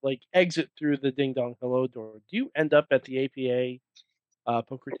door, like exit through the Ding Dong Hello door, do you end up at the APA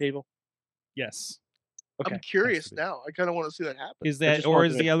poker table? Yes. Okay. I'm curious be. now. I kind of want to see that happen. Is I that, just or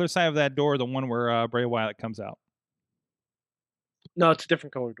wanted is to- the other side of that door the one where Bray Wyatt comes out? No, it's a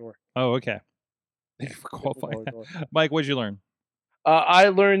different color door. Oh, okay. Thank you for Different qualifying color that. door. Mike, what'd you learn? I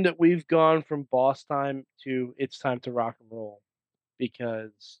learned that we've gone from boss time to it's time to rock and roll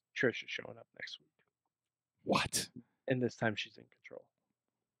because Trish is showing up next week. What? And this time she's in control.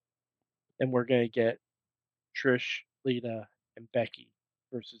 And we're going to get Trish, Lita, and Becky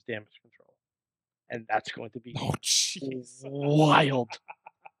versus Damage Control. And that's going to be Oh, jeez. wild.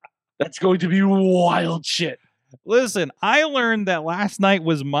 That's going to be wild shit. Listen, I learned that last night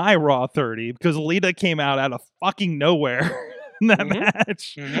was my Raw 30 because Lita came out of fucking nowhere in that Mhm.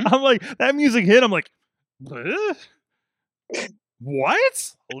 match. Mhm. I'm like, that music hit. I'm like, "Huh?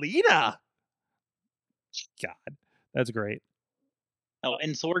 What? Lita? God, that's great. Oh,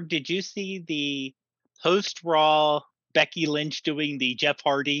 and Sorg, did you see the post Raw Becky Lynch doing the Jeff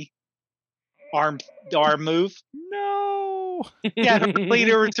Hardy arm move? No. Yeah,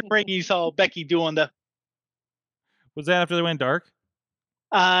 later in the ring you saw Becky doing the Was that after they went dark?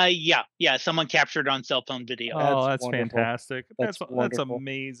 yeah, someone captured on cell phone video. Oh, That's that's wonderful. fantastic. That's That's wonderful.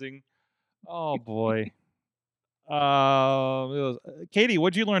 amazing. Oh boy. Katie,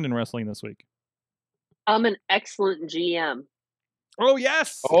 what'd you learn in wrestling this week? I'm an excellent GM. Oh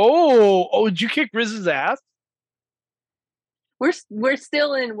yes. Oh, did you kick Riz's ass? We're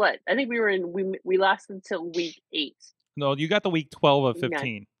still in what? I think we lasted until week 8. No, you got the week 12 of Nine.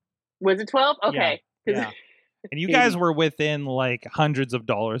 15. Was it 12? Okay. 'Cause- Yeah. And you Katie. guys were within like hundreds of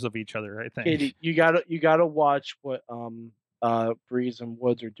dollars of each other, I think. Katie, you gotta watch what Breeze and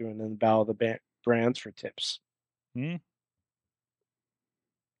Woods are doing in the Battle of the Brands for tips. Hmm?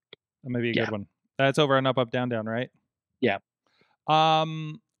 That might be a Yeah. good one. That's over on Up Up Down Down, right? Yeah.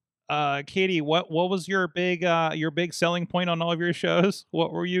 Katie, what was your big selling point on all of your shows?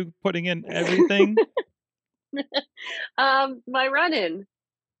 What were you putting in everything? My run-in.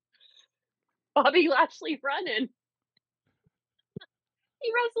 Bobby Lashley run-in.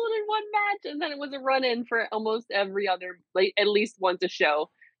 He wrestled in one match, and then it was a run-in for almost every other, like at least once a show.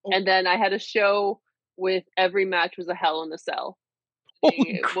 Oh. And then I had a show with every match was a Hell in a Cell.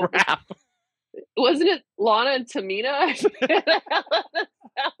 Holy What was- crap! Wasn't it Lana and Tamina? Hell in a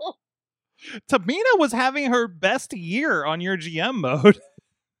Cell. Tamina was having her best year on your GM mode.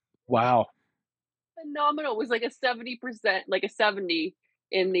 Wow. Phenomenal. It was like a 70%, like a 70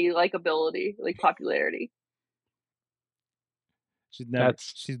 in the likability, like popularity.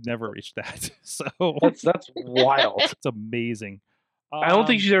 She's never reached that. So That's wild. it's amazing. I don't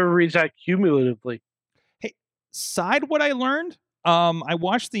think she's ever reached that cumulatively. Side what I learned. I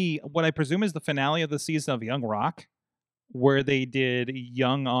watched what I presume is the finale of the season of Young Rock, where they did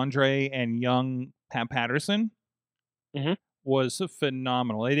young Andre and young Pat Patterson. Mhm. Was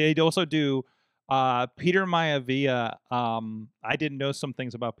phenomenal. They also do Peter Maivia. I didn't know some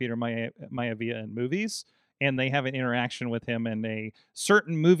things about Peter Maivia in movies, and they have an interaction with him and a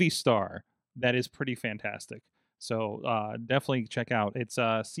certain movie star that is pretty fantastic. So definitely check out. It's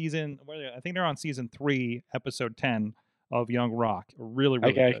season. I think they're on season 3, episode 10 of Young Rock. Really, I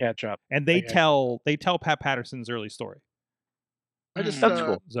really gotta good. catch up. And they Okay. tell Pat Patterson's early story. I just That's uh,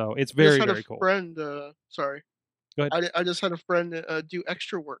 cool. So it's I just very, had very a cool. friend. Sorry. Go ahead. I just had a friend do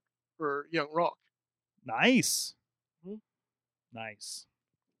extra work for Young Rock. Nice. Mhm. Nice.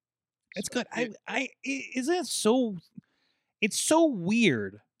 It's So, good. yeah. Isn't it so? It's so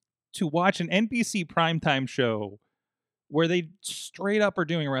weird to watch an NBC primetime show where they straight up are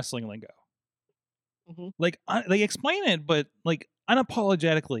doing wrestling lingo. Mhm. Like they explain it, but like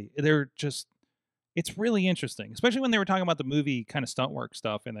unapologetically, they're just. It's really interesting, especially when they were talking about the movie kind of stunt work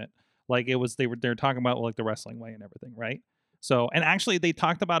stuff in it. Like they were talking about like the wrestling way and everything, right? So, and actually they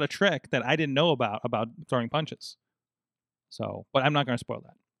talked about a trick that I didn't know about throwing punches. So, but I'm not going to spoil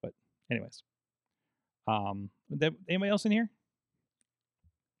that. But anyways, anybody else in here?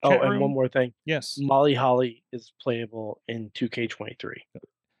 Oh, Chat and room? one more thing. Yes. Molly Holly is playable in 2K23. So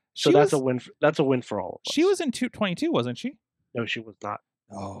She that's was, a win. That's a win for all of us. She was in 222, wasn't she? No, she was not.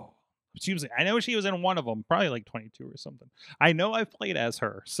 Oh. She was. I know she was in one of them, probably like 22 or something. I know I've played as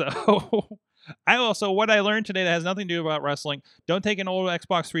her. So what I learned today that has nothing to do about wrestling, don't take an old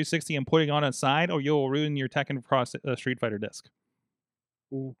Xbox 360 and putting on its side or you'll ruin your Tekken Cross Street Fighter disc.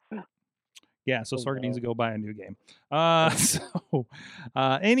 Ooh. Yeah, so Oh, Sorg needs no. to go buy a new game.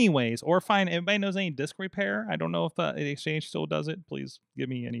 Anyways, or find anybody knows any disc repair. I don't know if the Exchange still does it. Please give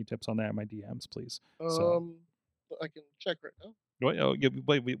me any tips on that in my DMs, please. So, I can check right now.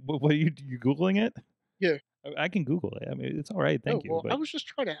 wait, what are you Googling it? Yeah. I can Google it. I mean, it's all right. Thank you. Well, But I was just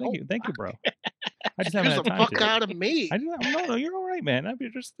trying to help. thank you, bro. I just haven't Get had the time fuck to. out of me. No, you're all right, man.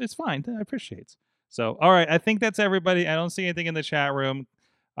 It's fine. I appreciate it. So, all right, I think that's everybody. I don't see anything in the chat room.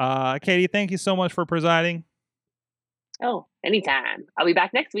 Katie, thank you so much for presiding. Oh, anytime. I'll be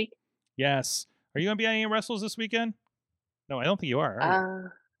back next week. Yes. Are you gonna be at any wrestles this weekend? No, I don't think you are.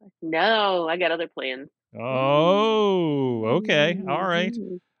 Are No, I got other plans. you? Oh, okay. All right.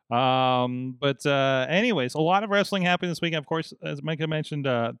 Mhm. But anyways, a lot of wrestling happened this weekend. Of course, as Micah mentioned,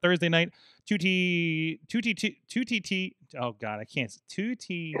 Thursday night, 2TT. Oh God, I can't.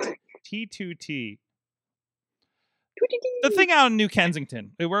 2T. The thing out in New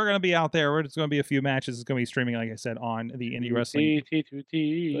Kensington. We're gonna be out there. It's gonna be a few matches. It's gonna be streaming, like I said, on the Indie Wrestling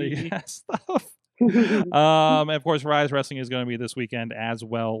stuff. And of course, Rise Wrestling is going to be this weekend as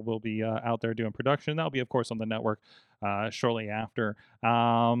well. We'll be out there doing production. That'll be, of course, on the network shortly after.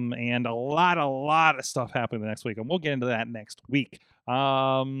 And a lot of stuff happening the next week, and we'll get into that next week.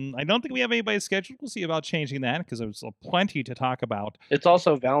 I don't think we have anybody scheduled. We'll see about changing that because there's plenty to talk about. It's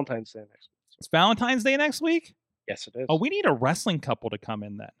also Valentine's Day next week. It's Valentine's Day next week. Yes, it is. Oh, we need a wrestling couple to come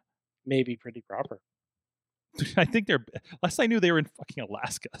in then. Maybe pretty proper. I think they're. Last I knew, they were in fucking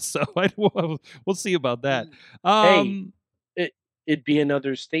Alaska. So we'll see about that. Hey, it'd be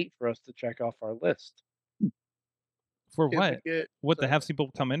another state for us to check off our list. For Can't what? forget, What to have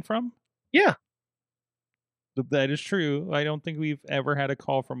people come in from? Yeah. That is true. I don't think we've ever had a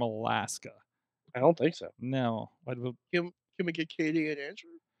call from Alaska. I don't think so. No. Can we get Katie and Andrew?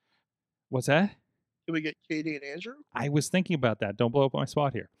 What's that? Can we get Katie and Andrew? I was thinking about that. Don't blow up my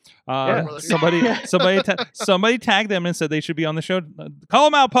spot here. Yeah. Somebody tagged them and said they should be on the show. Call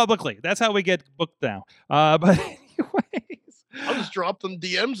them out publicly. That's how we get booked now. But anyways, I'll just drop them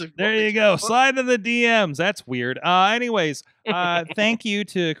DMs. If There you go. Slide to the DMs. That's weird. Anyways, thank you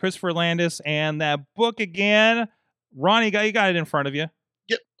to Christopher Landis and that book again. Ronnie, you got it in front of you.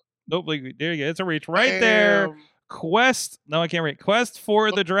 Yep. Nope. There you go. It's a reach right there. Quest. No, I can't read. Quest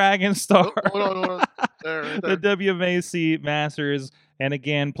for the Dragon Star. Hold on. There. The WMAC Masters. And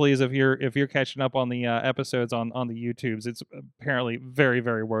again, please, if you're catching up on the episodes on the YouTubes, it's apparently very,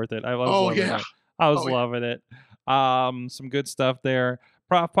 very worth it. I was loving it. Some good stuff there.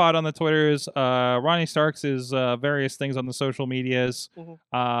 Prof Pod on the Twitters. Ronnie Starks is various things on the social medias.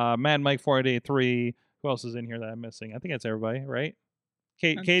 Mad Mike 4883. Who else is in here that I'm missing? I think that's everybody, right?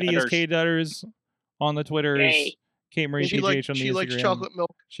 Katie is K Dutters on the Twitters. Yay. Kate Marie PGH on the Instagram. She likes chocolate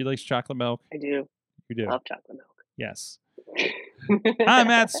milk. She likes chocolate milk. I do. You do. Love chocolate milk. Yes. I'm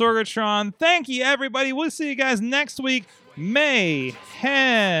Matt Sorgatron. Thank you, everybody. We'll see you guys next week. Mayhem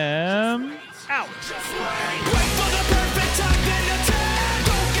out. Just wait for the perfect time, then attack.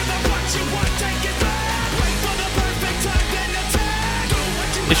 Don't give up what you want, take it back. Wait for the perfect time, then attack. Do what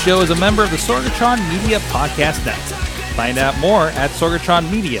you This show is a member of the Sorgatron Media Podcast Network. Find out more at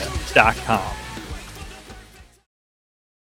sorgatronmedia.com.